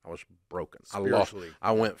 I was broken.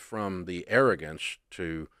 I went from the arrogance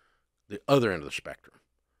to the other end of the spectrum,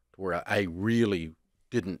 where I really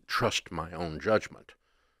didn't trust my own judgment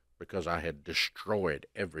because I had destroyed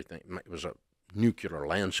everything. It was a nuclear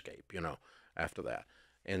landscape, after that.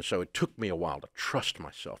 And so it took me a while to trust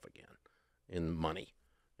myself again in money.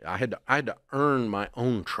 I had to earn my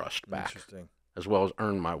own trust back, as well as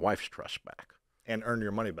earn my wife's trust back. And earn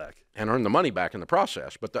your money back. And earn the money back in the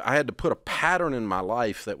process. But I had to put a pattern in my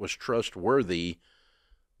life that was trustworthy,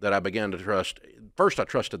 that I began to trust. First, I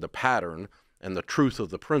trusted the pattern and the truth of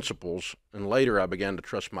the principles, and later I began to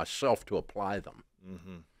trust myself to apply them.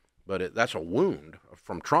 But that's a wound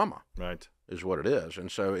from trauma, right? Is what it is.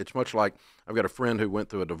 And so it's much like, I've got a friend who went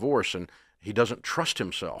through a divorce, and he doesn't trust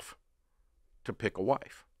himself to pick a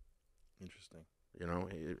wife. Interesting.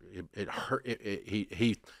 It hurt.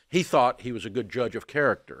 He thought he was a good judge of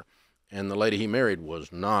character, and the lady he married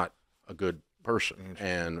was not a good person,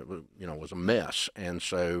 and was a mess, and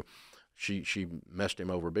so she messed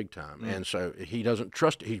him over big time. And so he doesn't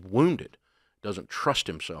trust. He's wounded, doesn't trust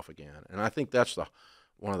himself again, and I think that's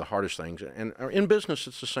one of the hardest things. And in business,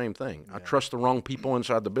 it's the same thing. I trust the wrong people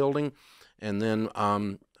inside the building, and then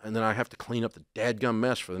I have to clean up the dadgum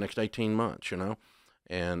mess for the next 18 months,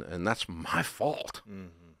 and that's my fault.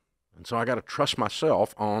 And so I got to trust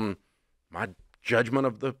myself on my judgment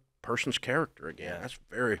of the person's character again. That's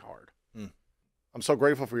very hard. I'm so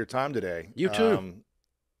grateful for your time today. You too.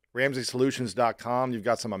 RamseySolutions.com. You've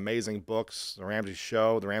got some amazing books, The Ramsey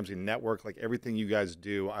Show, The Ramsey Network, like everything you guys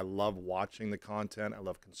do. I love watching the content. I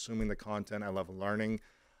love consuming the content. I love learning.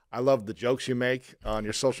 I love the jokes you make on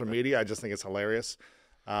your social media. I just think it's hilarious.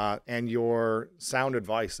 And your sound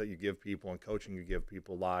advice that you give people and coaching you give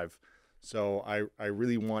people live. So I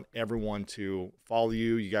really want everyone to follow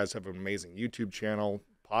you. You guys have an amazing YouTube channel,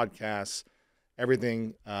 podcasts,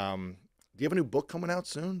 everything. Do you have a new book coming out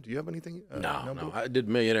soon? Do you have anything? No. I did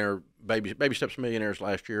Baby Steps Millionaires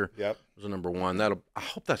last year. Yep. It was the #1. I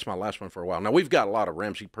hope that's my last one for a while. Now, we've got a lot of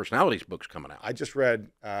Ramsey Personalities books coming out. I just read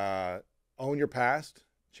Own Your Past,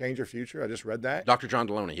 Change Your Future. I just read that. Dr. John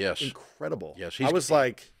Deloney, yes. Incredible. Yes.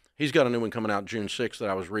 He's got a new one coming out June 6th that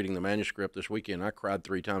I was reading the manuscript this weekend. I cried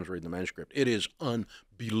 3 times reading the manuscript. It is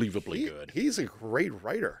unbelievably good. He's a great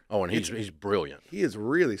writer. Oh, and he's brilliant. He is a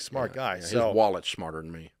really smart guy. Yeah, his wallet's smarter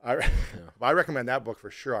than me. I recommend that book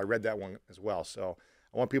for sure. I read that one as well. So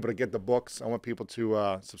I want people to get the books. I want people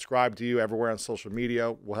to subscribe to you everywhere on social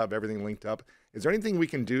media. We'll have everything linked up. Is there anything we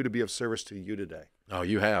can do to be of service to you today? Oh,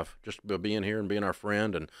 you have. Just by being here and being our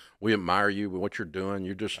friend, and we admire you with what you're doing.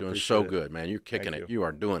 You're just doing so good, man. You're kicking it. You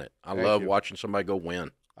are doing it. I love watching somebody go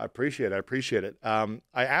win. I appreciate it. I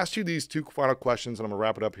asked you these two final questions, and I'm going to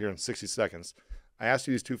wrap it up here in 60 seconds. I asked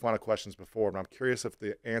you these two final questions before, but I'm curious if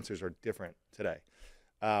the answers are different today.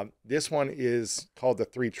 This one is called the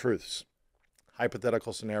 3 truths.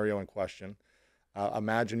 Hypothetical scenario in question.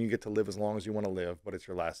 Imagine you get to live as long as you want to live, but it's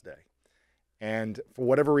your last day. And for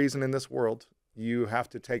whatever reason in this world, you have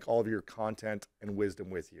to take all of your content and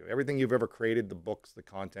wisdom with you. Everything you've ever created, the books, the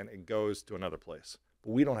content, it goes to another place.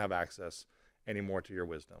 But we don't have access anymore to your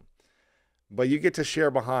wisdom. But you get to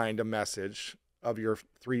share behind a message of your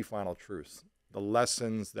 3 final truths, the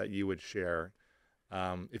lessons that you would share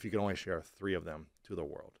if you could only share 3 of them to the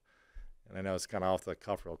world. And I know it's kind of off the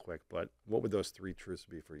cuff real quick, but what would those 3 truths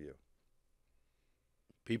be for you?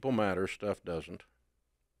 People matter, stuff doesn't.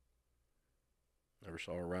 Never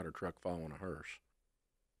saw a Ryder truck following a hearse.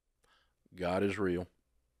 God is real.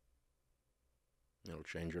 It'll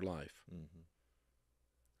change your life.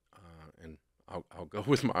 And I'll go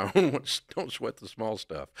with my own one. Don't sweat the small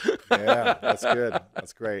stuff. Yeah, that's good.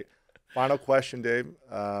 That's great. Final question, Dave.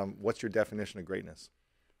 What's your definition of greatness?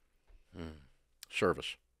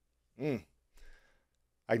 Service.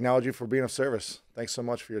 I acknowledge you for being of service. Thanks so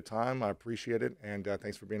much for your time. I appreciate it. And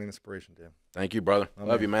thanks for being an inspiration, Dave. Thank you, brother.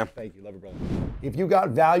 Love you, man. Thank you. Love you, brother. If you got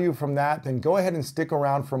value from that, then go ahead and stick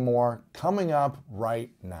around for more coming up right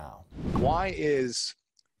now. Why is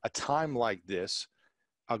a time like this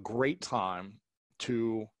a great time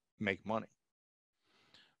to make money?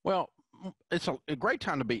 Well, it's a great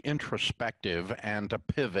time to be introspective and to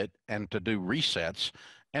pivot and to do resets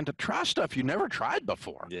and to try stuff you never tried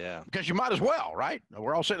before. Yeah. Because you might as well, right?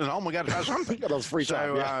 We're all sitting at home. We got to try something. Got those free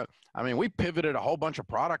time. So, I mean, we pivoted a whole bunch of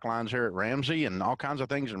product lines here at Ramsey and all kinds of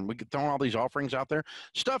things, and we could throw all these offerings out there,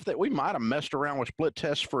 stuff that we might have messed around with split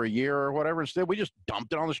tests for a year or whatever. Instead, we just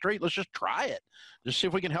dumped it on the street. Let's just try it. Just see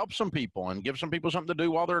if we can help some people and give some people something to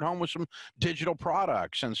do while they're at home with some digital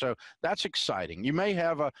products. And so that's exciting. You may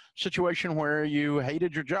have a situation where you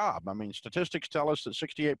hated your job. I mean, statistics tell us that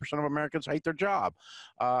 68% of Americans hate their job.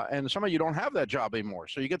 And some of you don't have that job anymore.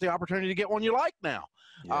 So you get the opportunity to get one you like now.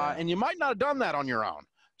 And you might not have done that on your own.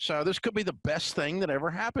 So this could be the best thing that ever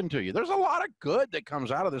happened to you. There's a lot of good that comes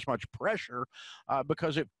out of this much pressure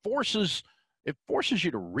because it forces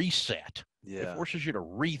you to reset. Yeah. It forces you to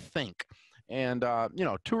rethink. And,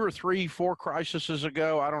 2 or 3, 4 crises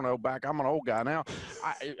ago, I don't know, I'm an old guy now,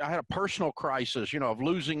 I had a personal crisis, of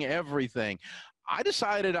losing everything. I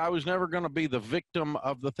decided I was never going to be the victim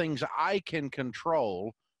of the things I can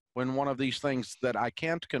control when one of these things that I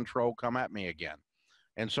can't control come at me again.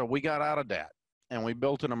 And so we got out of debt and we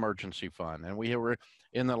built an emergency fund. And we were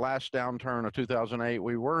in the last downturn of 2008,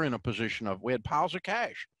 we were in a position we had piles of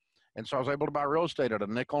cash. And so I was able to buy real estate at a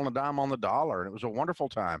nickel and a dime on the dollar. And it was a wonderful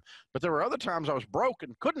time. But there were other times I was broke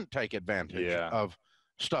and couldn't take advantage of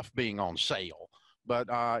stuff being on sale. But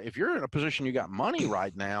if you're in a position you got money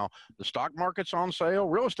right now, the stock market's on sale,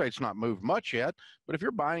 real estate's not moved much yet. But if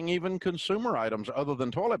you're buying even consumer items other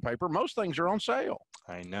than toilet paper, most things are on sale.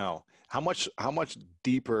 I know. How much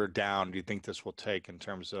deeper down do you think this will take in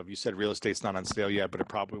terms of, you said real estate's not on sale yet, but it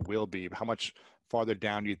probably will be. How much farther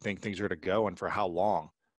down do you think things are going to go, and for how long,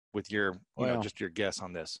 with your, just your guess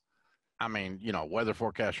on this? I mean, weather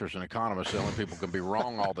forecasters and economists, the only people can be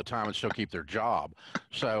wrong all the time and still keep their job.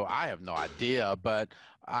 So I have no idea, but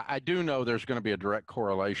I do know there's going to be a direct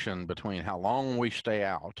correlation between how long we stay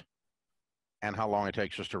out and how long it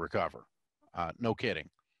takes us to recover. No kidding.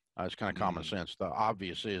 It's kind of common sense. The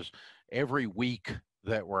obvious is every week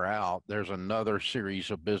that we're out, there's another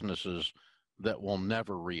series of businesses that will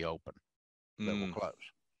never reopen, that will close.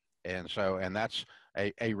 And that's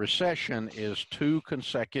a recession is 2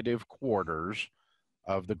 consecutive quarters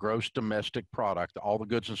of the gross domestic product, all the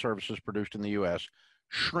goods and services produced in the U.S.,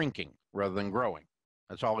 shrinking rather than growing.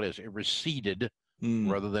 That's all it is. It receded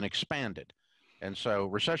rather than expanded. And so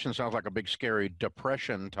recession sounds like a big, scary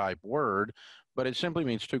depression type word, but it simply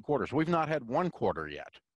means 2 quarters. We've not had 1 quarter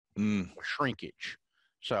yet, shrinkage.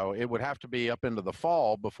 So it would have to be up into the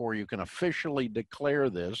fall before you can officially declare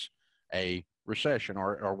this a recession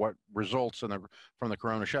or what results from the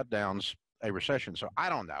corona shutdowns a recession. So I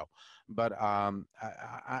don't know, but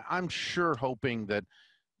I'm sure hoping that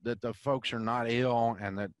the folks are not ill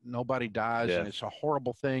and that nobody dies and it's a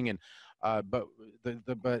horrible thing. And but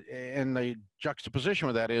the juxtaposition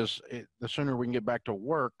with that is the sooner we can get back to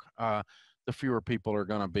work, the fewer people are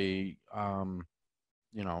going to be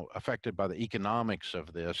affected by the economics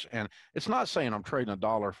of this. And it's not saying I'm trading a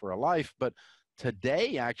dollar for a life, but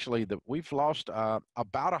today, actually, we've lost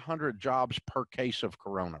about 100 jobs per case of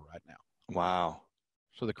corona right now. Wow.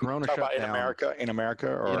 So the corona Talk about shutdown in America,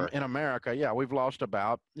 or in America, yeah, we've lost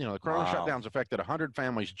about, the corona Wow. shutdown's affected 100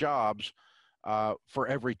 families' jobs for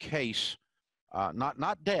every case,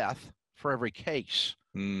 not death, for every case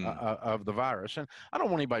of the virus. And I don't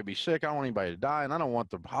want anybody to be sick. I don't want anybody to die, and I don't want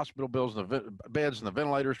the hospital bills and the beds and the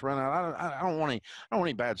ventilators to run out. I don't want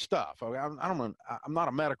any bad stuff. I'm not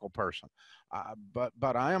a medical person,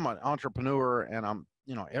 but I am an entrepreneur, and I'm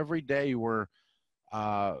every day we're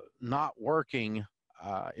not working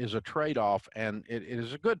is a trade-off, and it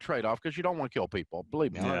is a good trade-off because you don't want to kill people.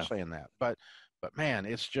 Believe me, I'm not saying that, but man,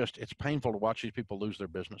 it's painful to watch these people lose their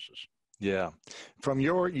businesses. Yeah. From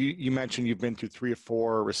you mentioned you've been through 3 or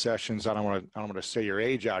 4 recessions. I don't want to say your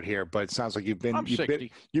age out here, but it sounds like you've been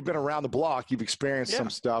 60. Around the block. You've experienced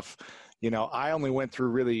some stuff. I only went through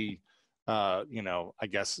really, I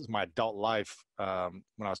guess my adult life when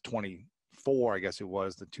I was 24. I guess it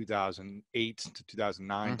was the 2008 to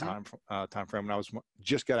 2009 time frame when I was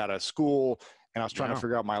just got out of school and I was trying to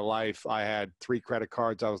figure out my life. I had 3 credit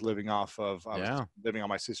cards I was living off of. I was living on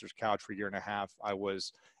my sister's couch for a year and a half. I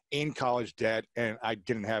was in college debt, and I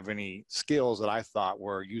didn't have any skills that I thought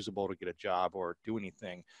were usable to get a job or do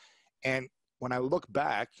anything. And when I look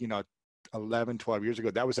back, 11, 12 years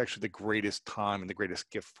ago, that was actually the greatest time and the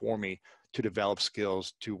greatest gift for me to develop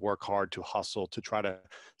skills, to work hard, to hustle, to try to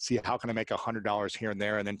see how can I make $100 here and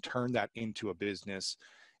there, and then turn that into a business.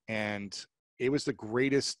 And it was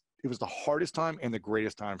the hardest time and the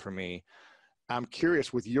greatest time for me. I'm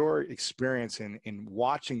curious, with your experience in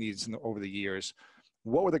watching these over the years,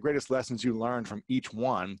 what were the greatest lessons you learned from each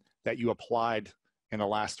one that you applied in the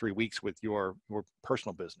last 3 weeks with your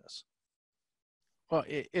personal business? Well,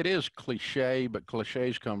 it is cliche, but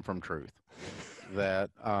cliches come from truth. That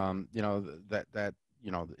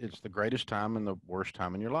it's the greatest time and the worst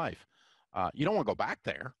time in your life. You don't want to go back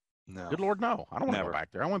there. No. Good Lord, no. I don't want to go back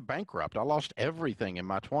there. I went bankrupt. I lost everything in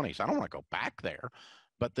my 20s. I don't want to go back there.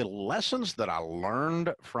 But the lessons that I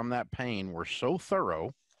learned from that pain were so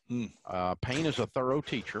thorough. Pain is a thorough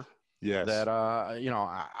teacher. Yes. That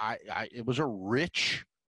it was a rich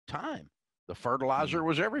time. The fertilizer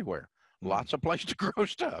was everywhere. Lots of place to grow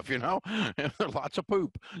stuff, lots of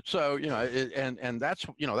poop. So, and that's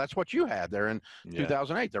what you had there in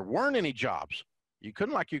 2008. There weren't any jobs. You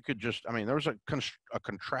couldn't there was a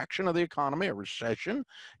contraction of the economy, a recession,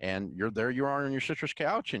 and you are on your sister's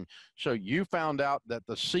couch. And so you found out that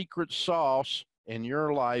the secret sauce in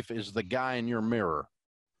your life is the guy in your mirror.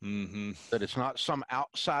 That it's not some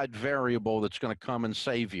outside variable that's going to come and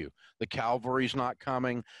save you. The cavalry's not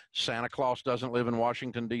coming. Santa Claus doesn't live in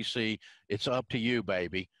Washington, D.C. It's up to you,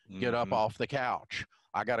 baby. Get up off the couch.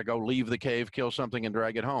 I got to go leave the cave, kill something, and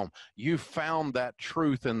drag it home. You found that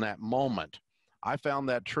truth in that moment. I found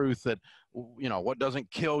that truth that, what doesn't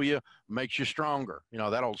kill you makes you stronger.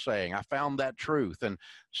 That old saying. I found that truth. And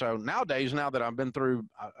so nowadays, now that I've been through,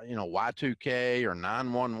 Y2K or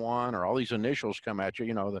 911 or all these initials come at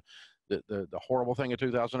you, the horrible thing of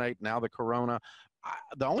 2008, now the corona.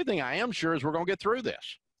 The only thing I am sure is we're going to get through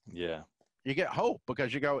this. Yeah. You get hope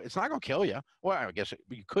because you go, it's not going to kill you. Well, I guess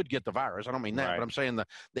you could get the virus. I don't mean that, but I'm saying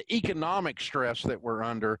the economic stress that we're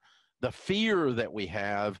under, the fear that we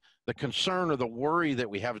have, the concern or the worry that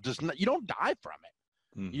we have, you don't die from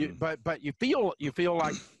it. But you feel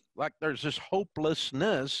like there's this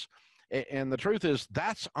hopelessness, and the truth is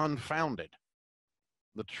that's unfounded.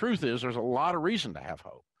 The truth is there's a lot of reason to have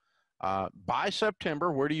hope. By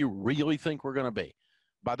September, where do you really think we're going to be?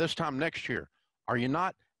 By this time next year, are you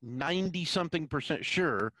not 90-something%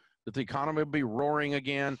 sure that the economy will be roaring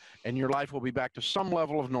again and your life will be back to some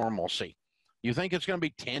level of normalcy? You think it's going to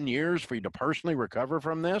be 10 years for you to personally recover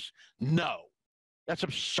from this? No, that's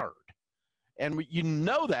absurd. And you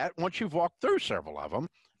know that once you've walked through several of them.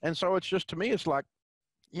 And so it's just, to me, it's like,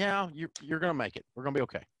 yeah, you're going to make it. We're going to be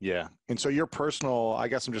okay. Yeah. And so I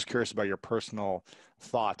guess I'm just curious about your personal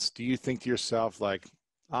thoughts. Do you think to yourself, like,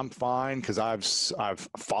 I'm fine because I've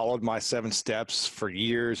followed my 7 steps for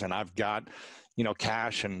years and I've got,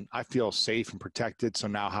 cash and I feel safe and protected. So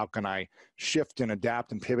now how can I shift and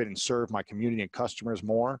adapt and pivot and serve my community and customers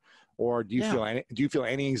more? Or do you feel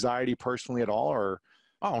any anxiety personally at all? Or?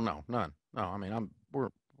 Oh, no, none. No, I mean,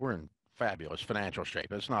 we're in fabulous financial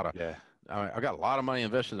shape. It's not I got a lot of money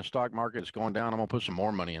invested in the stock market. It's going down. I'm going to put some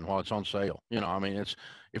more money in while it's on sale.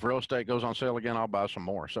 If real estate goes on sale again, I'll buy some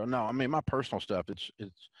more. So no, I mean, my personal stuff,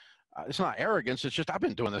 it's not arrogance. It's just I've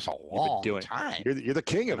been doing this a long time. You're the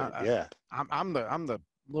king of it. Yeah. I'm the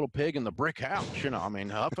little pig in the brick house, I mean,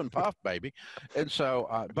 huff and puff, baby. And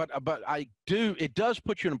so, but it does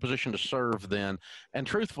put you in a position to serve then. And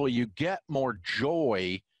truthfully, you get more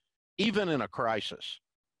joy, even in a crisis,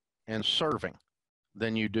 in serving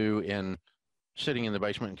than you do in sitting in the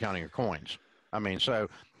basement and counting your coins. I mean, so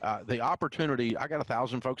the opportunity, I got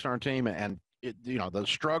 1,000 folks on our team, and the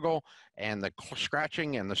struggle and the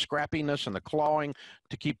scratching and the scrappiness and the clawing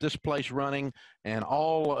to keep this place running, and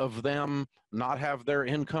all of them not have their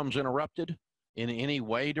incomes interrupted in any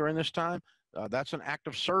way during this time. That's an act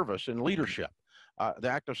of service and leadership. The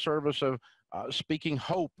act of service of speaking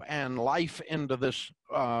hope and life into this,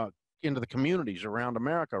 into the communities around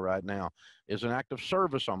America right now is an act of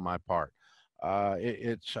service on my part.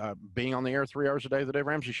 It's being on the air 3 hours a day, the Dave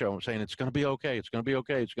Ramsey Show, and saying it's going to be okay, it's going to be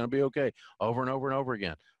okay, it's going to be okay, over and over and over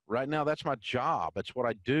again. Right now, that's my job. It's what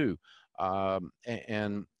I do,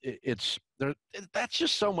 and that's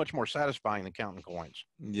just so much more satisfying than counting coins.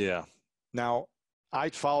 Yeah. Now, I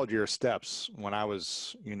followed your steps when I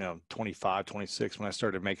was, 25, 26, when I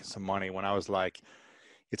started making some money. When I was like,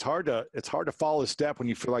 it's hard to follow a step when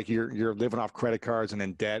you feel like you're living off credit cards and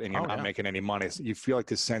in debt and you're not making any money. So you feel like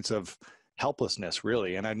this sense of helplessness,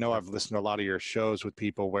 really. And I know I've listened to a lot of your shows with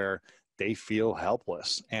people where they feel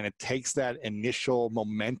helpless, and it takes that initial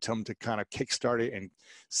momentum to kind of kickstart it and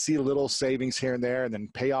see little savings here and there and then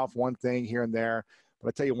pay off one thing here and there. But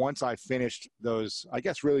I tell you, once I finished those, I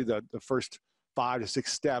guess really the first 5 to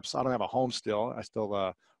 6 steps, I don't have a home still. I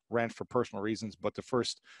still rent for personal reasons, but the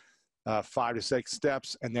first 5 to 6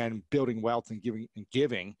 steps, and then building wealth and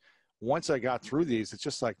giving. Once I got through these, it's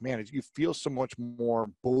just like, man, you feel so much more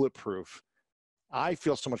bulletproof. I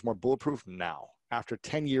feel so much more bulletproof now. After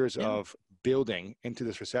 10 years of building into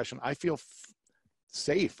this recession, I feel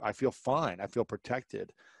safe. I feel fine. I feel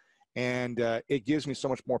protected. And it gives me so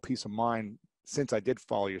much more peace of mind since I did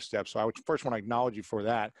follow your steps. So I would first want to acknowledge you for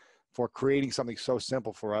that, for creating something so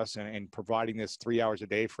simple for us and providing this 3 hours a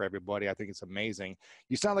day for everybody. I think it's amazing.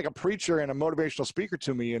 You sound like a preacher and a motivational speaker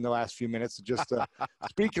to me in the last few minutes, just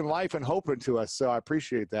speaking life and hope into us. So I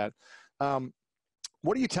appreciate that.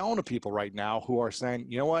 What are you telling the people right now who are saying,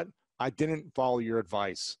 you know what, I didn't follow your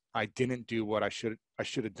advice. I didn't do what I should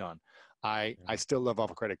have done. I still live off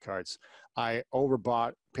of credit cards. I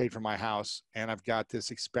overbought, paid for my house, and I've got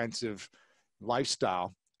this expensive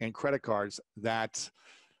lifestyle and credit cards that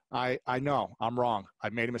I know I'm wrong. I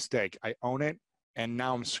made a mistake. I own it, and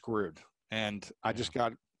now I'm screwed. And I just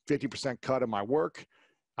got 50% cut of my work.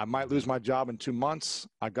 I might lose my job in 2 months.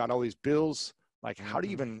 I've got all these bills. Like, how do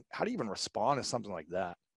you even respond to something like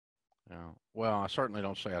that? Yeah. Well, I certainly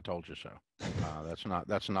don't say I told you so. That's not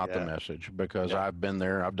the message, because I've been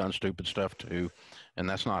there. I've done stupid stuff too, and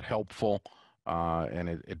that's not helpful. And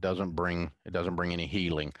it doesn't bring any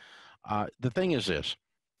healing. The thing is this: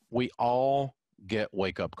 we all get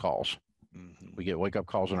wake-up calls. Mm-hmm. We get wake-up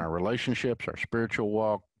calls in our relationships, our spiritual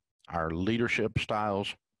walk, our leadership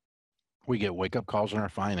styles. We get wake-up calls in our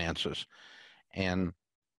finances. And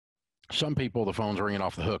some people, the phone's ringing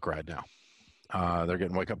off the hook right now. They're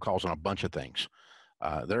getting wake-up calls on a bunch of things.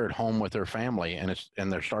 They're at home with their family, and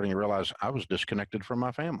they're starting to realize, I was disconnected from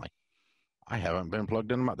my family. I haven't been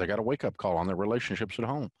plugged in. They got a wake-up call on their relationships at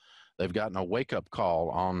home. They've gotten a wake-up call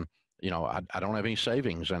on, I don't have any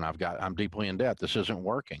savings, and I'm deeply in debt. This isn't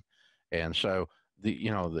working. And so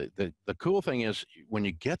the cool thing is, when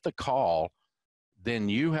you get the call, then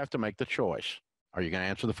you have to make the choice. Are you going to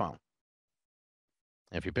answer the phone?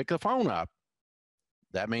 If you pick the phone up,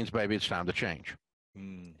 that means, baby, it's time to change.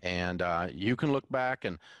 And you can look back,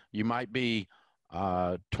 and you might be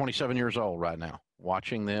 27 years old right now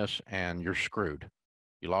watching this, and you're screwed.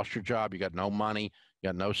 You lost your job. You got no money. You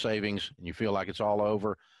got no savings, and you feel like it's all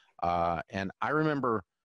over. And I remember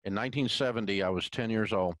in 1970, I was 10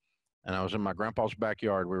 years old, and I was in my grandpa's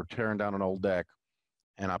backyard. We were tearing down an old deck,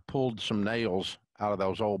 and I pulled some nails out of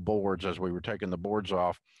those old boards as we were taking the boards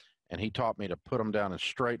off. And he taught me to put them down and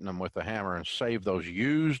straighten them with a hammer and save those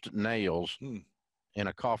used nails in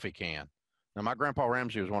a coffee can. Now, my grandpa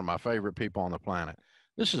Ramsey was one of my favorite people on the planet.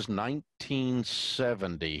 This is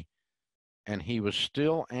 1970, and he was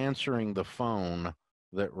still answering the phone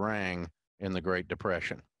that rang in the Great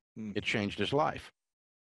Depression. It changed his life.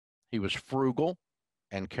 He was frugal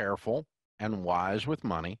and careful and wise with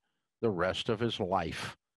money the rest of his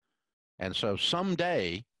life. And so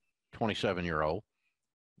someday, 27-year-old,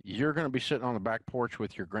 you're going to be sitting on the back porch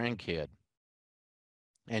with your grandkid,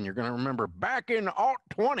 and you're going to remember, back in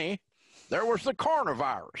 2020, there was the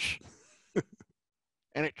coronavirus,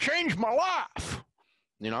 and it changed my life,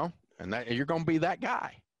 and that you're going to be that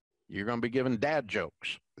guy. You're going to be giving dad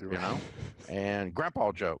jokes, and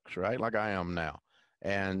grandpa jokes, right, like I am now.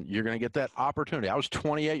 And you're going to get that opportunity. I was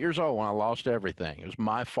 28 years old when I lost everything. It was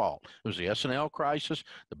my fault. It was the S&L crisis.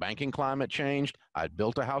 The banking climate changed. I'd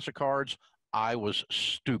built a house of cards. I was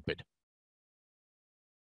stupid.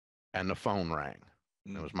 And the phone rang.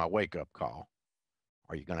 It was my wake-up call.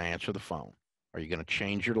 Are you going to answer the phone? Are you going to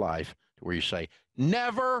change your life to where you say,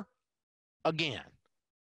 never again?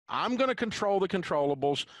 I'm going to control the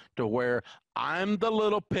controllables to where I'm the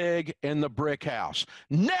little pig in the brick house.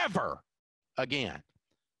 Never again.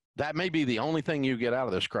 That may be the only thing you get out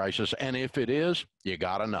of this crisis. And if it is, you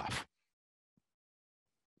got enough.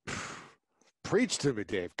 Preach to me,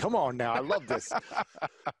 Dave. Come on now. I love this.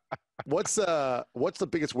 What's the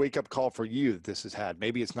biggest wake-up call for you that this has had?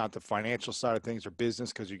 Maybe it's not the financial side of things or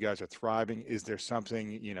business because you guys are thriving. Is there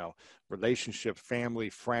something, relationship, family,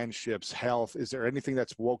 friendships, health? Is there anything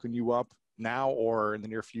that's woken you up now or in the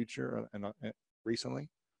near future and recently?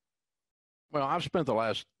 Well, I've spent the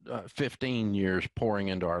last 15 years pouring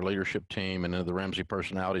into our leadership team and into the Ramsey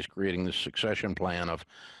personalities, creating this succession plan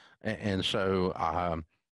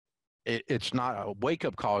it's not a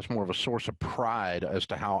wake-up call. It's more of a source of pride as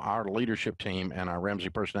to how our leadership team and our Ramsey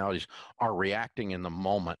personalities are reacting in the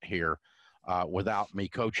moment here without me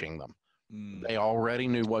coaching them. They already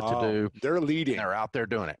knew what to do. They're leading. They're out there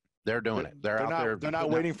doing it. They're doing it. They're out there. They're not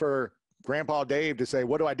waiting for Grandpa Dave to say,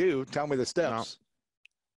 what do I do? Tell me the steps.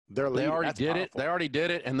 No. They already did it. They already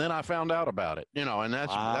did it. And then I found out about it, and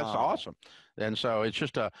that's awesome. And so it's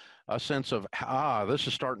just a sense of, this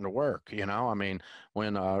is starting to work. I mean,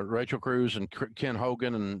 when Rachel Cruz and Ken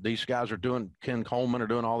Hogan and these guys are doing, Ken Coleman are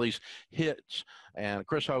doing all these hits, and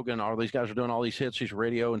Chris Hogan, all these guys are doing all these hits, these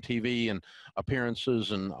radio and TV and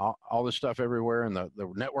appearances and all this stuff everywhere. And the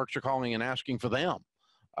networks are calling and asking for them,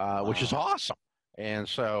 which is awesome. And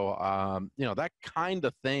so, that kind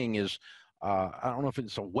of thing is, I don't know if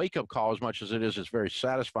it's a wake-up call as much as it is. It's very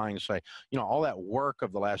satisfying to say, all that work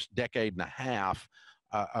of the last decade and a half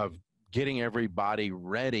of getting everybody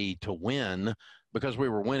ready to win because we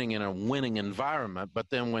were winning in a winning environment. But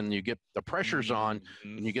then when you get the pressures on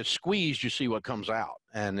and you get squeezed, you see what comes out.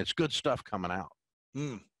 And it's good stuff coming out.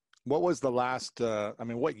 What was the last,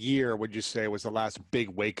 what year would you say was the last big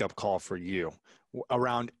wake-up call for you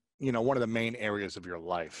around, one of the main areas of your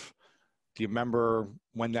life? Do you remember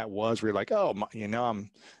when that was? Where you're like, I'm eating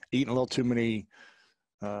a little too many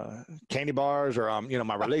candy bars, or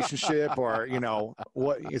my relationship, or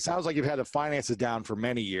what? It sounds like you've had the finances down for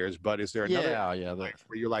many years, but is there another where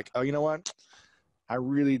you're like, oh, you know what? I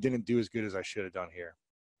really didn't do as good as I should have done here.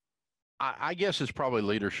 I guess it's probably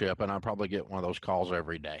leadership, and I probably get one of those calls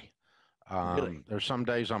every day. Really? There's some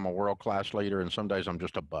days I'm a world-class leader, and some days I'm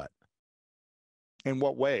just a butt. In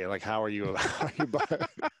what way? Like, how are you?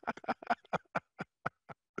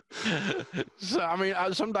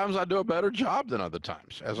 So, sometimes I do a better job than other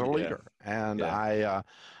times as a leader, and I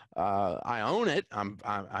own it.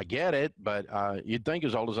 I get it, but you'd think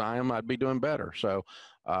as old as I am, I'd be doing better. So,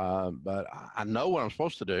 but I know what I'm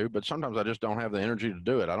supposed to do, but sometimes I just don't have the energy to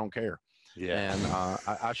do it. I don't care. Yeah. And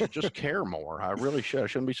I should just care more. I really should. I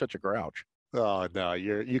shouldn't be such a grouch. Oh no,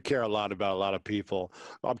 you care a lot about a lot of people.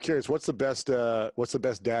 I'm curious, what's the best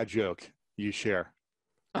dad joke you share?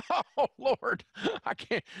 Oh Lord, I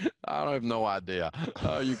don't have no idea.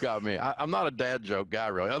 You got me. I'm not a dad joke guy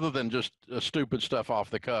really, other than just stupid stuff off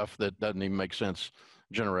the cuff that doesn't even make sense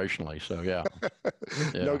generationally. So yeah.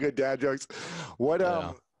 No good dad jokes. What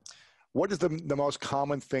is the most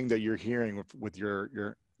common thing that you're hearing with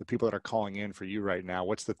the people that are calling in for you right now?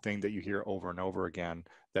 What's the thing that you hear over and over again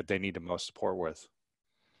that they need the most support with?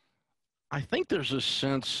 I think there's a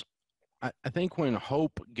sense, I think when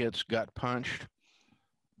hope gets gut punched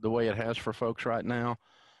the way it has for folks right now,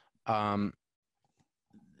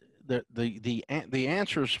 the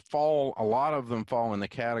answers fall, a lot of them fall in the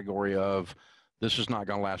category of this is not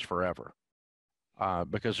going to last forever.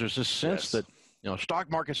 Because there's this sense that, stock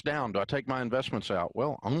market's down. Do I take my investments out?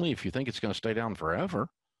 Well, only if you think it's going to stay down forever.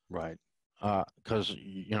 Right. Because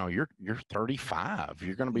you're 35.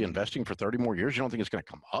 You're going to be investing for 30 more years. You don't think it's going to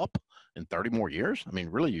come up in 30 more years? I mean,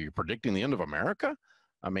 really, you're predicting the end of America?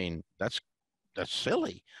 I mean, that's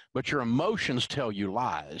silly. But your emotions tell you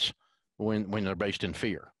lies when they're based in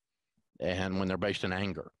fear and when they're based in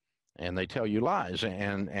anger. And they tell you lies,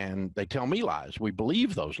 and they tell me lies. We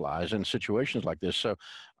believe those lies in situations like this. So,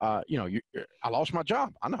 I lost my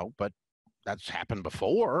job. I know, but that's happened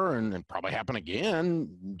before and probably happen again.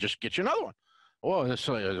 Just get you another one. Well, there's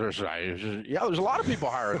a lot of people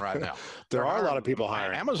hiring right now. There are a lot of people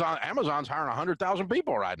hiring. Amazon's hiring 100,000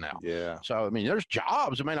 people right now. Yeah. So, I mean, there's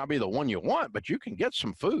jobs. It may not be the one you want, but you can get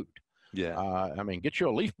some food. Yeah. I mean, get you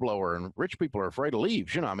a leaf blower, and rich people are afraid of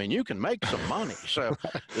leaves. I mean, you can make some money. So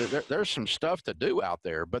there's some stuff to do out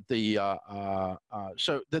there. But so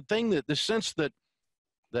the thing the sense that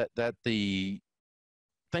the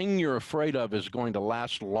thing you're afraid of is going to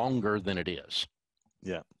last longer than it is.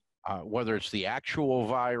 Yeah. Whether it's the actual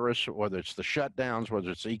virus, whether it's the shutdowns,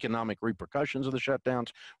 whether it's the economic repercussions of the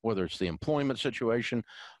shutdowns, whether it's the employment situation,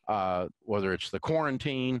 whether it's the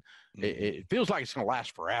quarantine, it feels like it's going to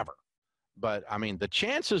last forever. But I mean, the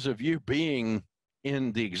chances of you being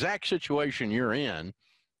in the exact situation you're in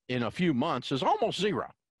a few months is almost zero.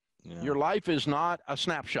 Yeah. Your life is not a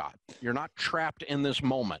snapshot. You're not trapped in this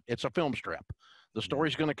moment. It's a film strip. The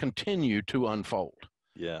story's going to continue to unfold.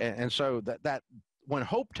 Yeah. And so that when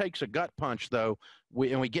hope takes a gut punch, though,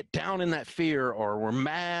 we get down in that fear, or we're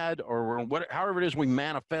mad, or however it is we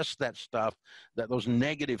manifest that stuff, those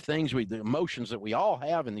negative things, the emotions that we all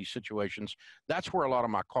have in these situations, that's where a lot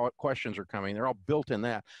of my questions are coming. They're all built in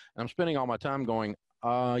that. And I'm spending all my time going,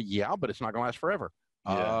 yeah, but it's not going to last forever.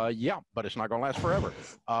 Yeah, but it's not going to last forever.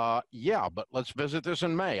 Yeah, but let's visit this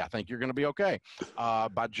in May. I think you're going to be okay.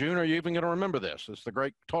 By June, are you even going to remember this? It's the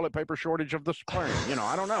great toilet paper shortage of the spring.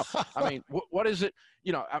 I don't know. I mean, what is it?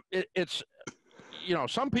 It's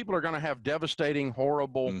some people are going to have devastating,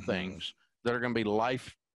 horrible things that are going to be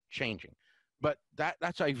life-changing. But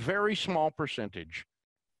that's a very small percentage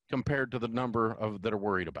compared to the number that are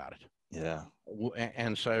worried about it. Yeah.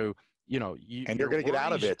 And so, and you're going to get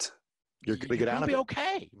out of it. You're going to get out of it. You're going to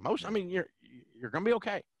be okay. You're going to be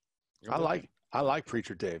okay. I like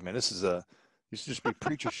Preacher Dave, man. This is you should just be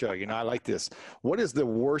Preacher Show. I like this. What is the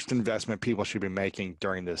worst investment people should be making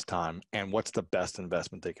during this time, and what's the best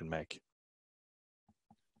investment they can make?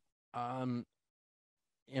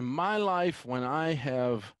 In my life, when I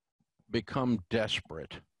have become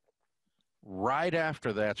desperate, right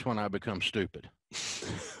after that's when I become stupid.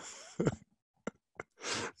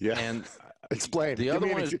 Yeah. And explain. The other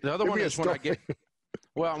one is when I get,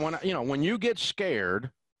 when you get scared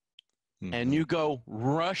and you go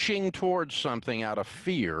rushing towards something out of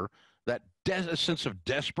fear, that sense of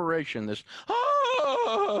desperation, this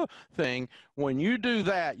thing, when you do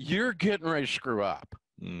that, you're getting ready to screw up.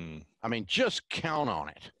 I mean, just count on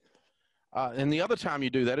it. And the other time you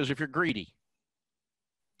do that is if you're greedy.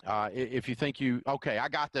 If you think okay, I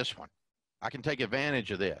got this one. I can take advantage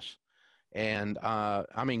of this. And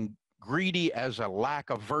I mean, greedy as a lack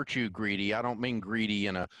of virtue greedy. I don't mean greedy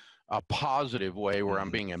in a positive way where I'm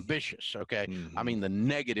being ambitious, okay? I mean the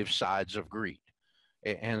negative sides of greed.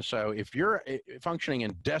 And so if you're functioning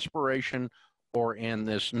in desperation or in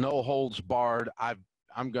this no holds barred,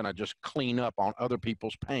 I'm going to just clean up on other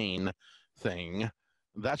people's pain thing,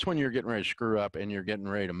 that's when you're getting ready to screw up and you're getting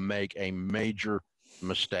ready to make a major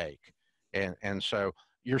mistake. And so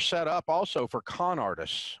you're set up also for con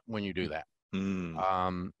artists when you do that.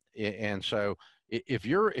 And so if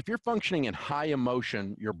you're functioning in high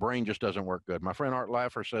emotion, your brain just doesn't work good. My friend Art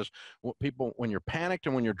Laffer says, when you're panicked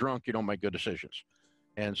and when you're drunk, you don't make good decisions.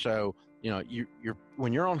 And so,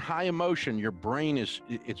 when you're on high emotion, your brain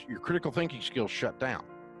your critical thinking skills shut down.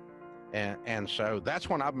 And so that's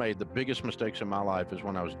when I've made the biggest mistakes in my life, is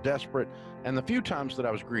when I was desperate, and the few times that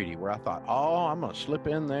I was greedy, where I thought, I'm going to slip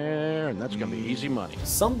in there and that's going to be easy money.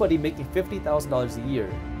 Somebody making $50,000 a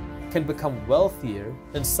year can become wealthier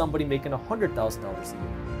than somebody making $100,000 a year.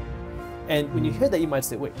 And when you hear that, you might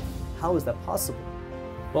say, wait, how is that possible?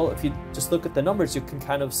 Well, if you just look at the numbers, you can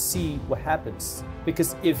kind of see what happens.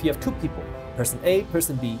 Because if you have two people, person A,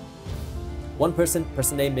 person B, one person,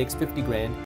 person A makes 50 grand,